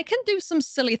bit, and it can do some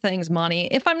silly things, Mani.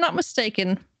 If I'm not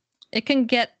mistaken, it can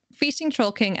get Feasting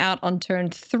Troll King out on turn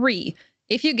 3.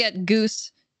 If you get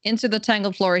Goose into the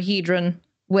Tangled Florahedron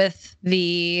with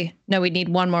the... No, we need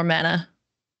one more mana.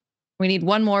 We need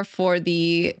one more for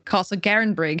the Castle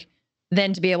Garenbrig,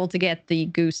 then to be able to get the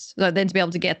Goose, then to be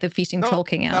able to get the Feasting Troll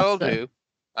King out. That'll do.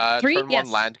 3, turn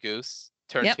 1, land Goose.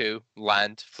 Turn 2,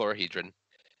 land Florahedron.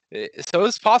 So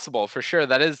it's possible for sure.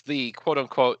 That is the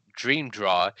quote-unquote dream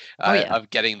draw of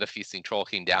getting the Feasting Troll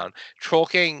King down. Troll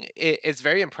King is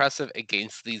very impressive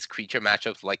against these creature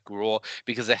matchups like Gruul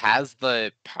because it has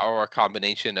the power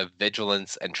combination of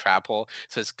Vigilance and Trample.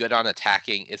 So it's good on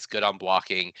attacking, it's good on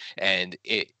blocking, and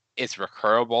it's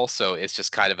recurable, so it's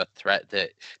just kind of a threat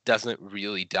that doesn't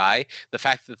really die. The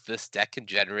fact that this deck can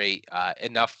generate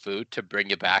enough food to bring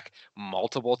you back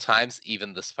multiple times,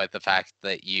 even despite the fact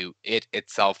that it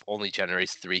itself only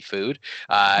generates 3 food,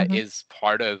 is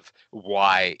part of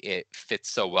why it fits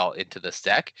so well into this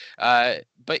deck.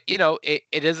 But, you know, it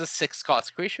is a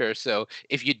 6-cost creature, so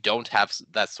if you don't have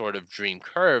that sort of dream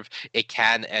curve, it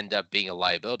can end up being a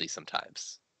liability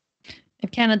sometimes.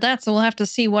 It can at that, so we'll have to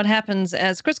see what happens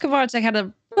as Chris Kavartek had a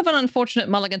bit of an unfortunate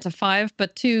mulligan to 5,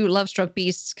 but 2 Lovestruck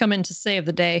Beasts come in to save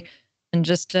the day and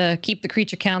just keep the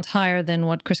creature count higher than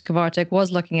what Chris Kavartek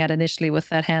was looking at initially with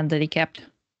that hand that he kept.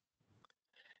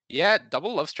 Yeah,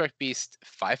 double Love Struck Beast,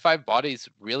 5/5 body's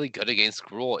really good against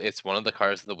Gruul. It's one of the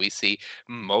cards that we see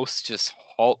most just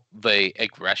halt the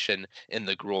aggression in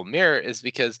the Gruul mirror, is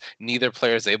because neither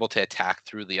player is able to attack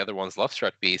through the other one's Love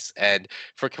Struck Beast. And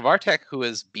for Kvartek, who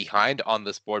is behind on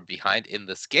this board, behind in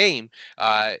this game,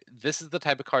 this is the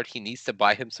type of card he needs to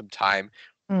buy him some time.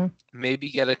 Maybe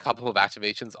get a couple of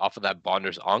activations off of that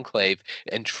Bonder's Enclave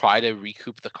and try to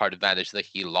recoup the card advantage that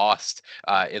he lost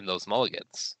in those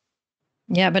mulligans.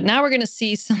 Yeah, but now we're going to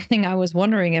see something I was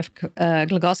wondering if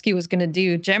Glogowski was going to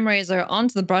do. Gemrazor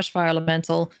onto the Brushfire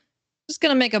Elemental. Just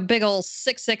going to make a big old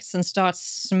 6/6 and start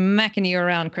smacking you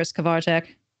around, Chris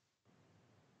Kvartek.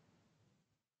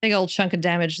 Big old chunk of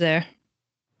damage there.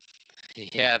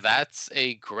 Yeah, that's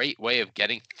a great way of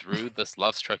getting through this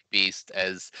Love Struck Beast,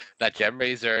 as that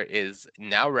Gemrazor is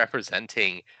now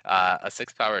representing a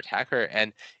 6-power attacker.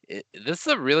 And this is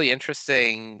a really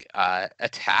interesting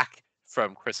attack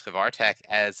from Chris Kvartek,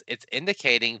 as it's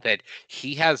indicating that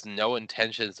he has no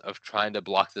intentions of trying to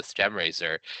block this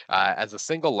Gemrazor, as a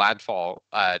single landfall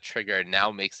trigger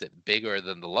now makes it bigger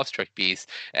than the Love Struck Beast.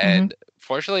 And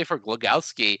fortunately for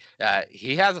Glogowski,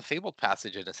 he has a Fabled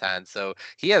Passage in his hand, so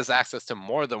he has access to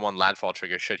more than one landfall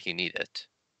trigger should he need it.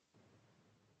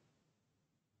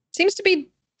 Seems to be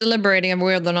deliberating on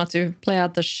whether or not to play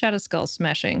out the Shadow Skull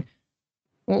smashing.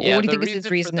 What do you think is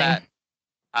his reasoning?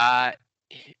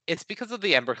 It's because of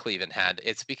the Embercleave in hand.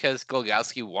 It's because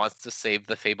Glogowski wants to save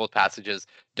the Fabled Passage's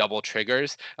double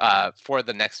triggers for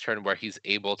the next turn where he's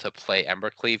able to play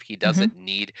Embercleave. He doesn't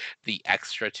need the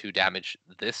extra 2 damage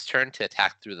this turn to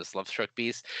attack through this Love Struck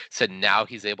Beast. So now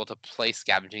he's able to play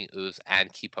Scavenging Ooze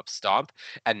and keep up Stomp.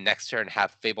 And next turn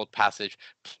have Fabled Passage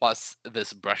plus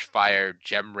this Brushfire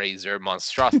Gemrazor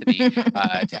monstrosity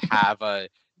to have a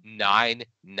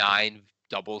 9/9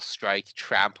 double strike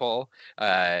trample,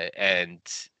 and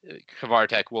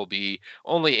Kvartek will be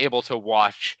only able to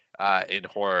watch in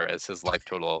horror as his life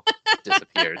total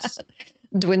disappears.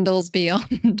 Dwindles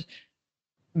beyond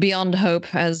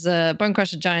hope, as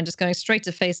Bonecrusher Giant just going straight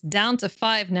to face, down to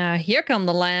 5 now. Here come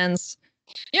the lands.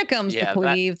 Here comes the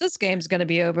cleave. This game's going to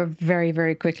be over very,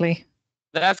 very quickly.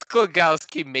 That's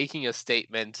Glogowski making a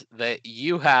statement that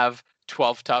you have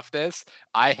 12 toughness,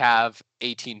 I have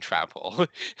 18 trample.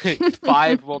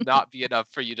 5 will not be enough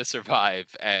for you to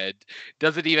survive, and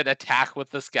doesn't even attack with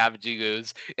the Scavenging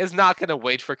Ooze. Is not going to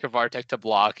wait for Kvartek to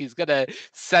block. He's going to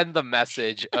send the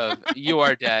message of, you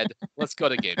are dead. Let's go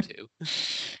to game 2.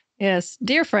 Yes,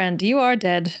 dear friend, you are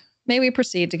dead. May we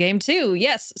proceed to game 2?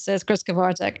 Yes, says Chris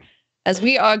Kvartek. As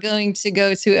we are going to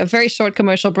go to a very short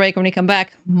commercial break. When we come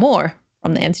back, more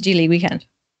from the MTG League weekend.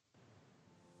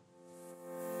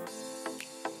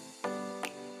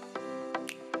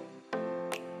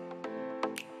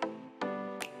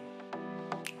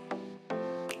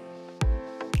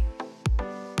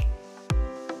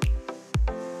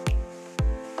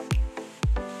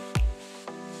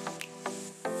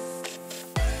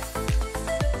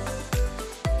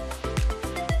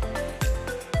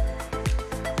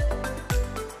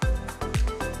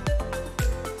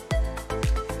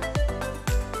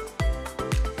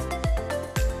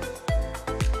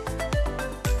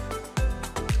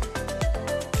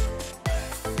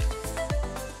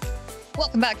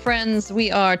 Welcome back, friends. We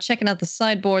are checking out the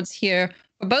sideboards here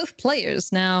for both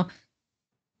players. Now,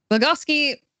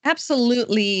 Glogowski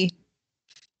absolutely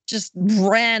just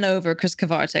ran over Chris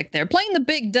Kvartek there, playing the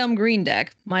big dumb green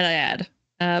deck, might I add.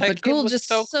 But Gruul just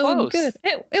so good.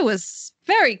 It was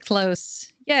very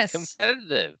close. Yes.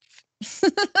 Competitive.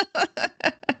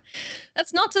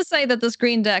 That's not to say that this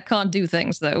green deck can't do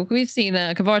things, though. We've seen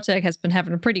Kvartek has been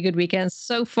having a pretty good weekend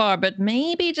so far, but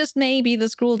maybe, just maybe,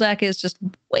 this Gruul deck is just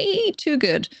way too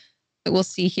good. But we'll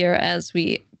see here as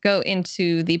we go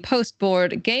into the post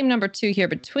board. Game number 2 here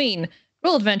between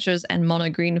Gruul Adventures and Mono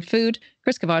Green Food.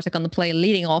 Chris Kvartek on the play,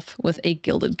 leading off with a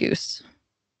Gilded Goose.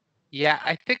 Yeah,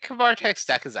 I think Kvartek's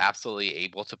deck is absolutely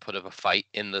able to put up a fight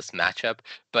in this matchup,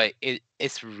 but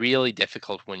it's really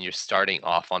difficult when you're starting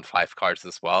off on 5 cards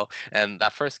as well. And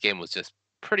that first game was just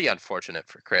pretty unfortunate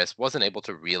for Chris. Wasn't able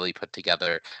to really put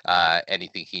together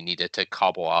anything he needed to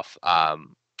cobble off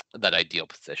that ideal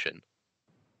position.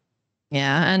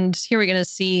 Yeah, and here we're going to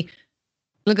see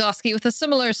Glogowski with a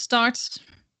similar start,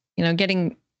 you know,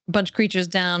 getting a bunch of creatures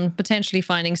down, potentially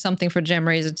finding something for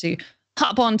Gemrazor to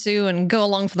hop onto and go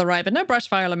along for the ride, but no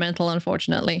Brushfire Elemental,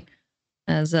 unfortunately,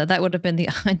 as that would have been the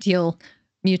ideal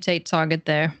mutate target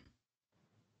there.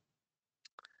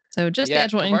 So just the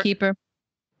Edgewell Innkeeper.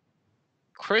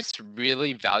 Chris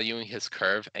really valuing his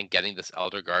curve and getting this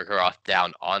Elder Gargaroth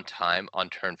down on time on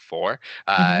turn 4.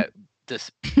 this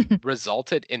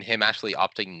resulted in him actually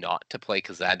opting not to play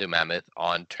Kazandu Mammoth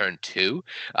on turn 2,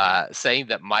 saying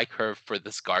that my curve for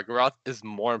this Gargaroth is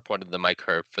more important than my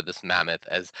curve for this Mammoth,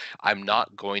 as I'm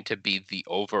not going to be the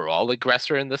overall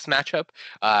aggressor in this matchup,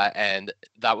 and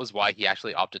that was why he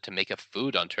actually opted to make a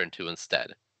food on turn 2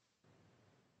 instead.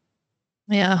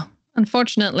 Yeah,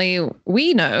 unfortunately,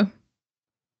 we know.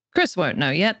 Chris won't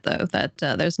know yet, though, that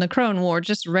there's Necron War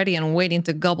just ready and waiting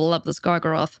to gobble up this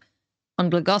Gargaroth on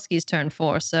Glogowski's turn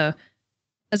 4, so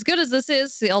as good as this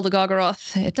is, the Elder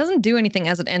Gargaroth, it doesn't do anything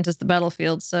as it enters the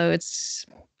battlefield, so it's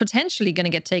potentially going to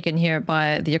get taken here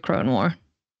by the Necron War.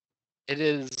 It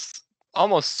is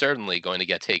almost certainly going to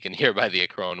get taken here by the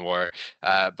Acron War.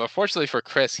 But fortunately for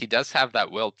Chris, he does have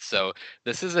that wilt, so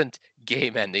this isn't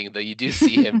game ending, though you do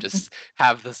see him just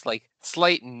have this like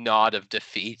slight nod of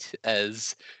defeat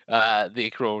as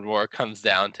the Acron War comes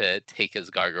down to take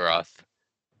his Gargaroth.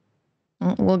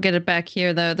 We'll get it back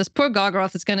here, though. This poor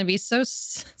Gargaroth is going to be so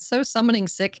summoning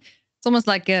sick. It's almost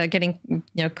like getting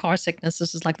car sickness.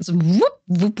 It's just like this whoop,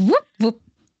 whoop, whoop, whoop.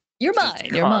 You're mine.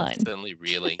 You're mine. Constantly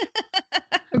reeling.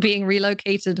 Being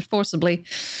relocated forcibly.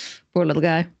 Poor little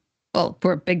guy. Well,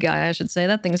 poor big guy, I should say.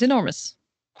 That thing's enormous.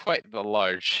 Quite the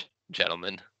large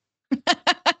gentleman.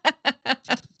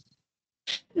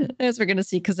 As we're going to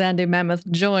see Kazandu Mammoth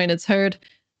join its herd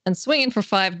and swinging for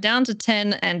 5 down to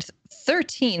 10 and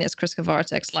 13 is Chris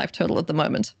Kavartek's life total at the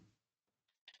moment.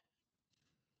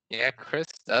 Yeah, Chris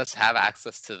does have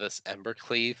access to this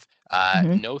Embercleave.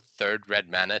 No third red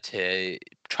mana to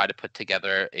try to put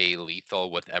together a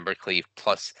lethal with Embercleave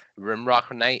plus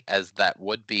Rimrock Knight, as that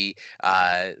would be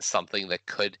something that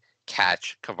could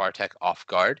catch Kavartek off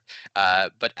guard.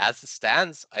 But as it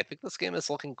stands, I think this game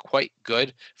is looking quite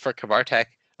good for Kavartek.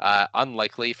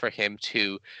 Unlikely for him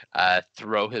to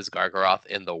throw his Gargaroth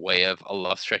in the way of a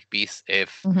Lovestruck Beast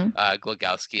if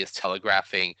Glogowski is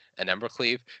telegraphing an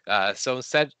Embercleave. So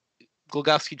instead,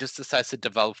 Glogowski just decides to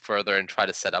develop further and try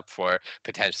to set up for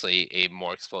potentially a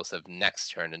more explosive next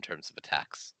turn in terms of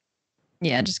attacks.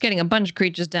 Yeah, just getting a bunch of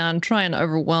creatures down, try and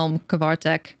overwhelm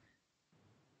Kavartek,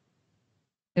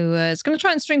 who is going to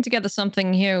try and string together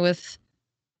something here with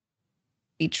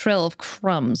the Trail of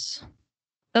Crumbs.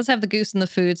 Does have the goose and the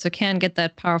food, so can get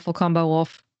that powerful combo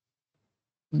off.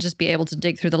 We'll just be able to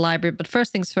dig through the library. But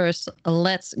first things first,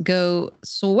 let's go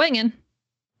swinging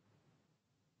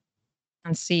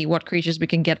and see what creatures we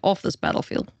can get off this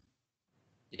battlefield.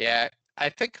 Yeah, I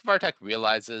think Kavartek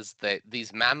realizes that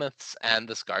these mammoths and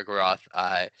this Gargaroth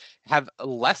have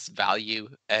less value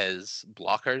as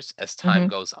blockers as time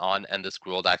goes on, and this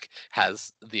Gruul deck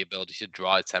has the ability to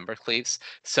draw its Embercleaves.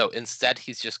 So instead,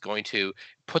 he's just going to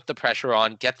put the pressure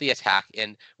on, get the attack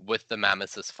in with the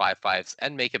mammoths as 5/5s,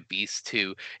 and make a beast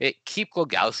to keep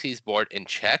Glogowski's board in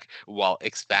check while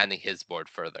expanding his board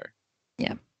further.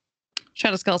 Yeah.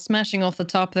 Shadow Skull smashing off the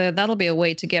top there. That'll be a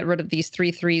way to get rid of these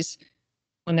 3/3s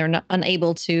when they're not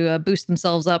unable to boost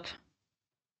themselves up.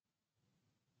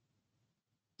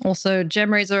 Also,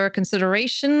 Gemrazor a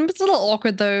consideration. It's a little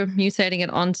awkward, though, mutating it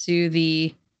onto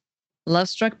the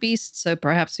Lovestruck Beast. So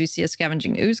perhaps we see a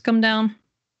Scavenging Ooze come down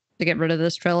to get rid of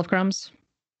this Trail of Crumbs.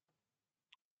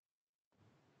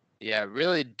 Yeah,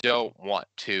 really don't want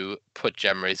to put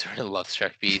Gemrazor in a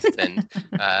Lovestruck Beast and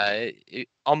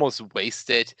almost waste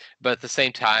it. But at the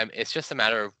same time, it's just a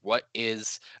matter of what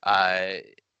is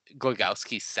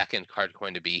Glogowski's second card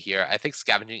going to be here. I think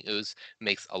Scavenging Ooze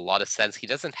makes a lot of sense. He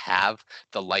doesn't have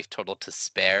the life total to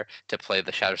spare to play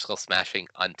the Shadow Skull Smashing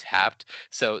untapped.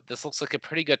 So this looks like a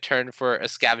pretty good turn for a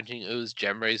Scavenging Ooze,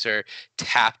 Gemrazor,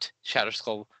 tapped Shadow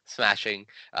Skull Smashing,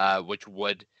 which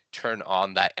would turn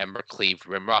on that Embercleave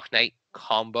Rimrock Knight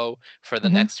combo for the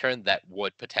next turn that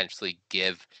would potentially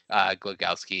give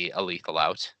Glogowski a lethal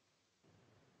out.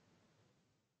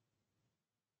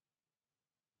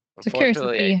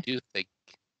 Unfortunately, I do think...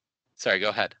 Sorry, go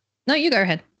ahead. No, you go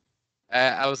ahead.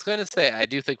 I was going to say, I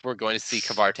do think we're going to see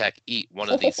Kavartek eat one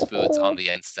of these foods on the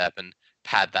end step and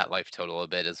pad that life total a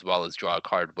bit, as well as draw a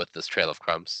card with this Trail of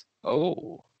Crumbs.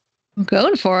 Oh. I'm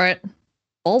going for it.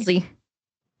 Ballsy.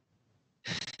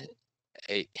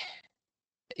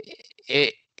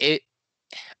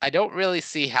 I don't really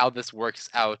see how this works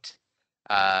out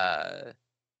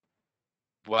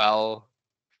well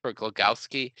for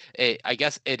Glogowski. I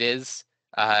guess it is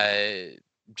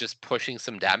just pushing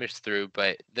some damage through,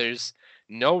 but there's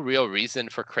no real reason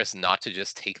for Chris not to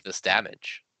just take this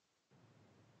damage.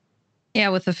 Yeah,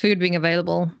 with the food being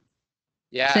available.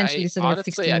 Yeah,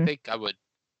 honestly, I think I would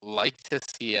like to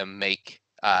see him make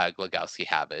Glogowski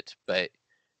have it, but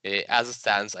As it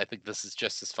stands, I think this is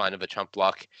just as fine of a chump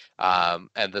block,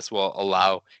 and this will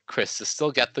allow Chris to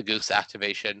still get the Goose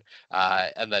activation,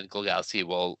 and then Glogowski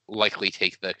will likely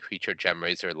take the creature Gem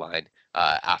Razor line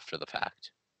after the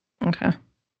fact. Okay.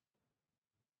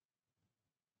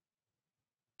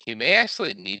 He may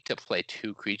actually need to play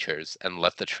 2 creatures and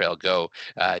let the trail go,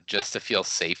 just to feel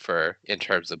safer in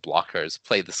terms of blockers.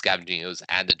 Play the Scavenging Ooze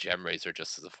and a Gem Razor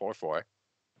just as a 4/4.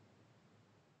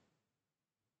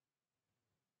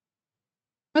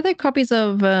 Are there copies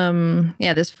of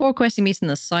yeah, there's 4 questing beasts in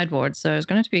the sideboard, so I was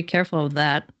going to be careful of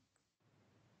that.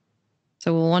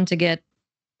 So we'll want to get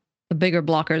the bigger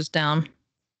blockers down.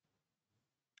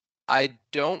 I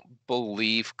don't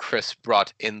believe Chris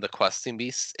brought in the questing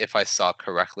beasts, if I saw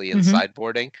correctly in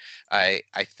sideboarding. I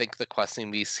think the questing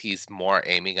beasts, he's more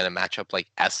aiming at a matchup like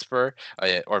Esper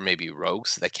or maybe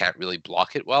Rogues that can't really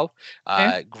block it well.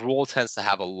 Gruul tends to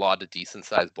have a lot of decent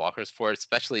sized blockers for it,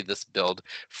 especially this build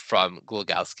from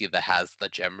Glogowski that has the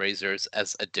Gem Razors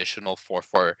as additional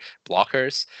 4/4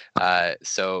 blockers.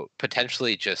 So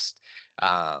potentially just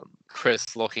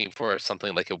Chris looking for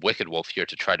something like a Wicked Wolf here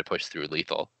to try to push through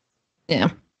lethal.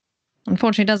 Yeah.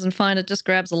 Unfortunately, doesn't find it, just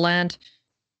grabs a land.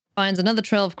 Finds another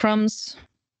Trail of Crumbs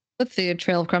with the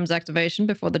Trail of Crumbs activation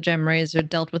before the Gem Razor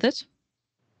dealt with it.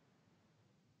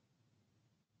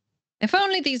 If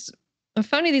only these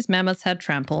mammoths had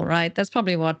trample, right? That's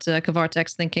probably what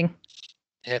Kavartek's thinking.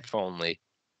 If only.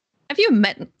 Have you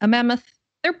met a mammoth?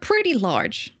 They're pretty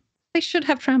large. They should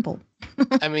have trample.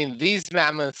 I mean, these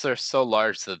mammoths are so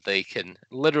large that they can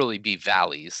literally be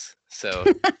valleys. So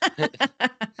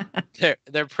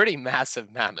they're pretty massive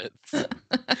mammoths.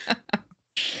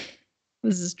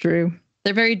 This is true.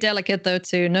 They're very delicate though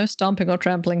too. No stomping or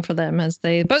trampling for them as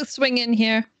they both swing in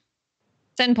here.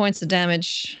 10 points of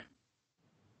damage.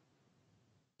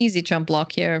 Easy chump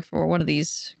block here for one of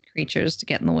these creatures to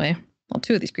get in the way. Well,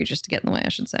 2 of these creatures to get in the way, I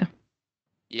should say.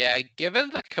 Yeah, given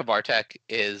that Kavartek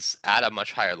is at a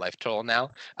much higher life total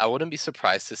now, I wouldn't be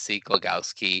surprised to see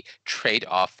Glogowski trade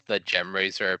off the Gem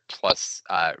Razor plus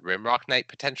Rimrock Knight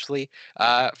potentially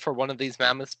for one of these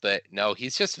mammoths, but no,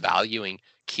 he's just valuing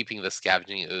keeping the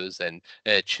Scavenging Ooze and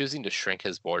choosing to shrink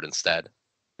his board instead.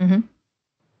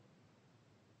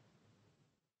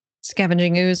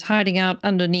 Scavenging Ooze hiding out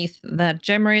underneath that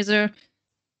Gem Razor.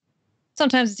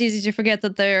 Sometimes it's easy to forget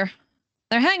that they're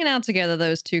hanging out together,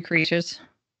 those 2 creatures.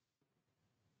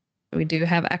 We do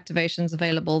have activations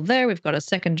available there. We've got a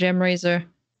second Gem Razor.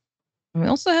 And we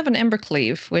also have an Ember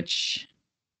Cleave, which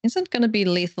isn't going to be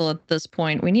lethal at this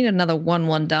point. We need another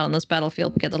 1/1 down on this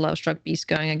battlefield to get the Love Struck Beast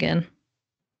going again.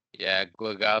 Yeah,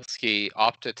 Glogowski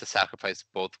opted to sacrifice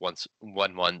both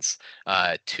 1/1s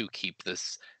to keep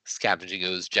this Scavenging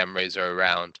Ooze Gem Razor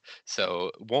around,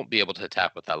 so won't be able to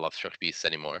attack with that Love Struck Beast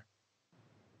anymore.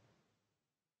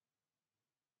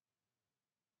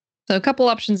 So a couple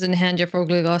options in hand here for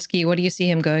Glogowski. What do you see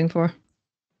him going for?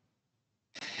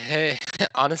 Hey,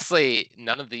 honestly,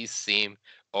 none of these seem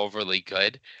overly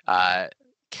good.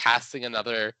 Casting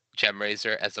another Gem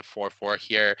Razor as a 4/4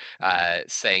 here,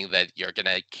 saying that you're going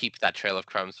to keep that Trail of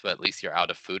Crumbs, but at least you're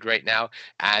out of food right now,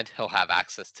 and he'll have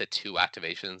access to 2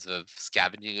 activations of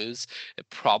Scavenging Ooze.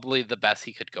 Probably the best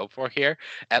he could go for here.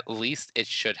 At least it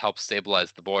should help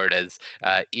stabilize the board, as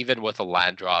even with a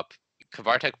land drop,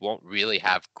 Kavartek won't really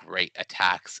have great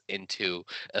attacks into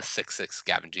a 6/6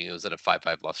 Scavenging Ooze and a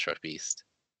 5/5 Love Struck Beast.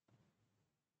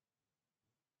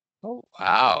 Oh,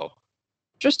 wow.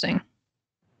 Interesting.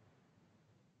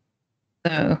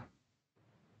 So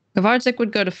Kavartek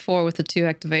would go to 4 with the 2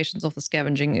 activations of the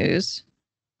Scavenging Ooze.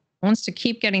 Wants to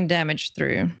keep getting damage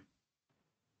through.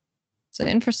 So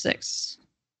in for 6.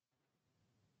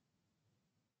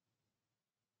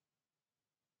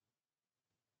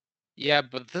 Yeah,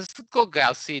 but this is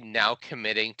Glogowski now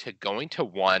committing to going to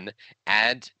 1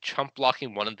 and chump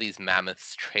blocking one of these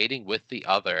mammoths, trading with the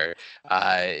other,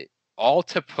 all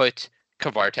to put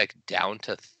Kavartek down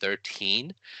to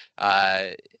 13.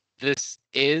 This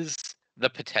is the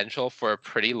potential for a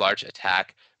pretty large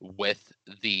attack with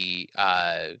the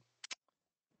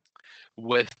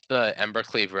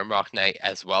Embercleave Rimrock Knight,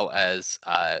 as well as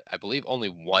I believe only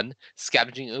 1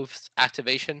 Scavenging Ooze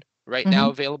activation right now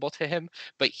available to him,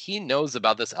 but he knows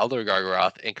about this Elder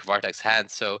Gargaroth in Kavartek's hand,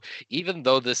 so even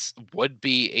though this would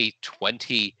be a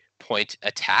 20-point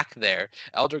attack there,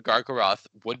 Elder Gargaroth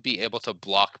would be able to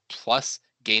block plus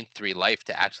gain 3 life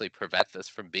to actually prevent this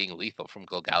from being lethal from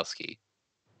Glogowski.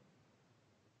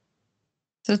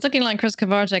 So it's looking like Chris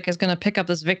Kavartek is going to pick up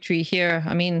this victory here.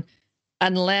 I mean,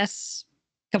 unless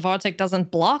Kavartek doesn't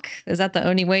block, is that the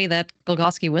only way that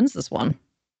Glogowski wins this one?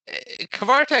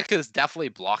 Kvartek is definitely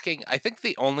blocking. I think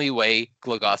the only way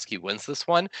Glogowski wins this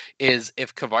one is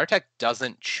if Kvartek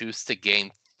doesn't choose to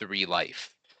gain 3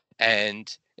 life.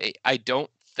 And I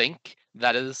don't think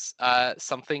that is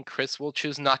something Chris will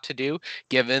choose not to do,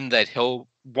 given that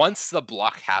once the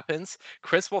block happens,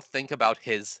 Chris will think about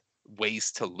his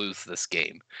ways to lose this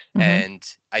game. Mhm.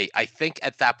 And I think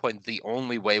at that point, the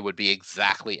only way would be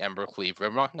exactly Embercleave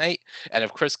Rimrock Knight. And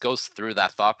if Chris goes through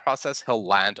that thought process, he'll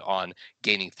land on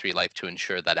gaining 3 life to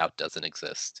ensure that out doesn't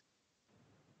exist.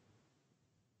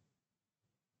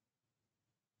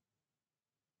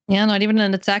 Yeah, not even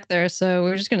an attack there, so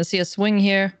we're just going to see a swing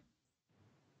here.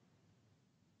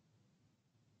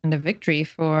 And a victory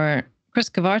for Chris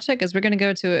Kvartek, as we're going to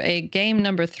go to a game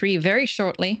number 3 very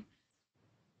shortly.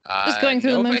 Just going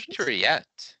through no the motions. victory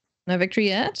yet. No victory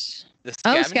yet? The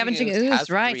Scavenging Ooze Ooze, has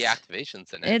right. 3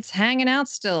 activations in it. It's hanging out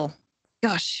still.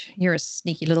 Gosh, you're a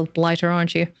sneaky little blighter,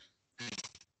 aren't you?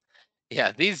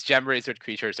 Yeah, these gem razored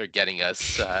creatures are getting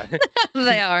us.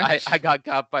 They are. I got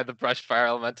got by the brush fire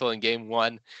elemental in game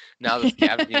 1. Now the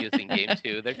scavenging is in game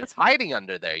 2. They're just hiding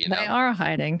under there, you know. They are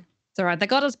hiding. It's all right. They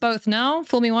got us both now.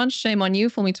 Fool me once, shame on you.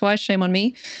 Fool me twice, shame on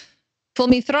me. Fool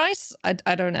me thrice?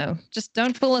 I don't know. Just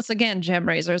don't fool us again, Gem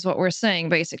Razor, is what we're saying,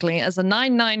 basically. As a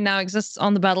 9/9 now exists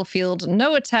on the battlefield,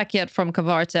 no attack yet from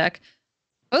Kvartek.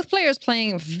 Both players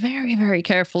playing very, very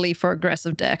carefully for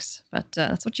aggressive decks. But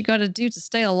that's what you got to do to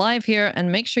stay alive here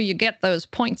and make sure you get those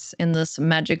points in this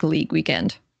Magic League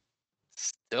weekend.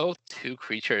 Still 2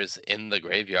 creatures in the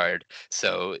graveyard.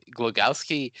 So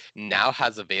Glogowski now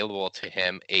has available to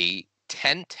him a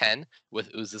 10/10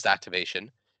 with Ooze's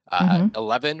activation,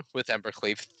 11 with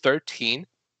Embercleave, 13.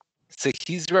 So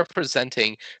he's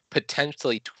representing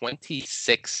potentially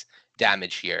 26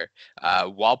 damage here,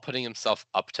 while putting himself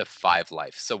up to 5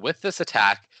 life. So with this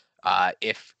attack,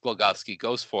 if Glogowski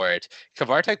goes for it,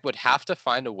 Kvartek would have to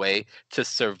find a way to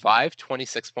survive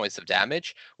 26 points of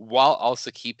damage while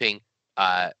also keeping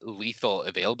lethal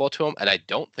available to him, and I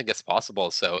don't think it's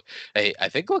possible. So I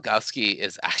think Glogowski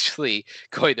is actually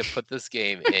going to put this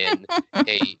game in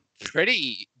a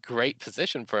pretty great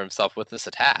position for himself with this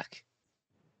attack.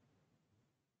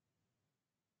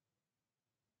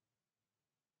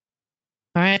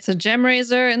 All right, so Gem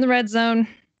Razor in the red zone.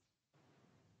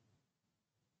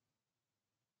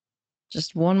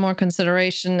 Just one more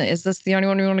consideration. Is this the only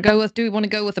one we want to go with? Do we want to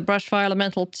go with the Brushfire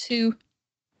Elemental 2?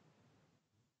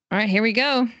 All right, here we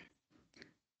go.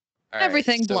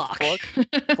 Everything so block.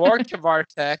 For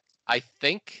Kvartek, I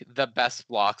think the best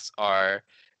blocks are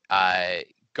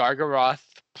Gargaroth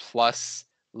plus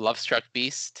Lovestruck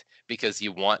Beast, because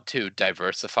you want to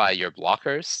diversify your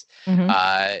blockers.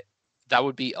 That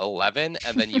would be 11,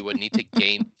 and then you would need to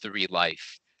gain 3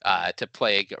 life to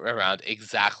play around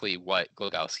exactly what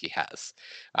Glogowski has.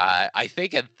 I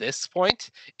think at this point,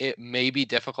 it may be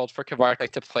difficult for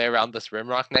Kvartek to play around this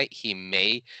Rimrock Knight. He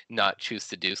may not choose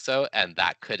to do so, and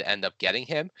that could end up getting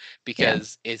him,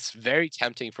 because it's very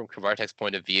tempting from Kvartek's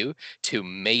point of view to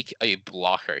make a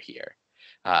blocker here.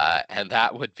 And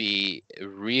that would be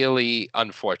really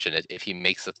unfortunate if he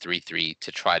makes a 3/3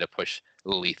 to try to push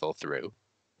lethal through.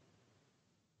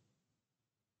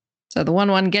 So the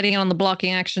 1/1 getting on the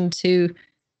blocking action to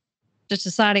just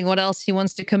deciding what else he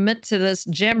wants to commit to this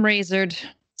Gem Razored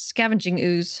Scavenging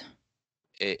Ooze.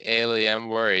 Ailey, I'm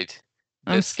worried.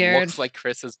 I'm scared. Looks like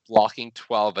Chris is blocking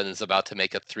 12 and is about to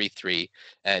make a 3/3,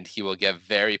 and he will get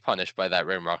very punished by that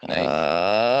Rimrock Knight.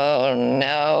 Oh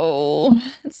no.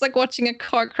 It's like watching a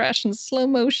car crash in slow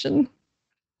motion.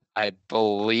 I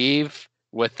believe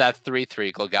with that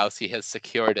 3/3, Glogowski has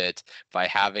secured it by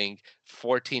having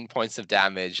 14 points of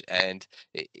damage, and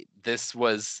this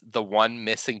was the one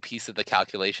missing piece of the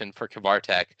calculation for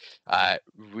Kvartek.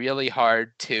 Really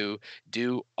hard to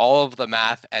do all of the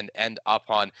math and end up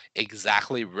on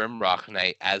exactly Rimrock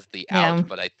Knight as the out,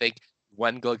 but I think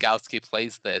when Glogowski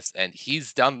plays this, and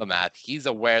he's done the math, he's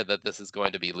aware that this is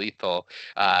going to be lethal,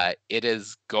 it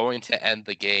is going to end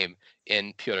the game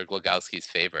in Pyotr Glogowski's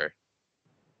favor.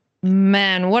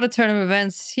 Man, what a turn of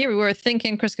events. Here we were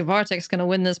thinking Chris Kvartek's going to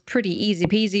win this pretty easy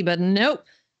peasy, but nope.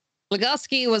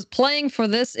 Glogowski was playing for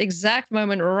this exact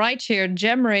moment right here.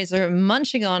 Gem Razor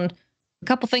munching on a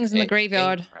couple things in the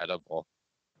graveyard. Incredible.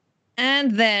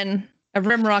 And then a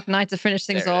Rimrock Knight to finish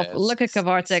things off. Look at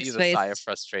Kvartek's face. See the sigh of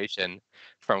frustration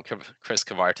from Chris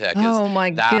Kvartek. Oh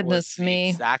my was goodness the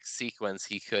exact sequence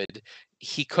he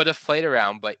could have played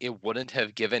around, but it wouldn't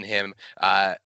have given him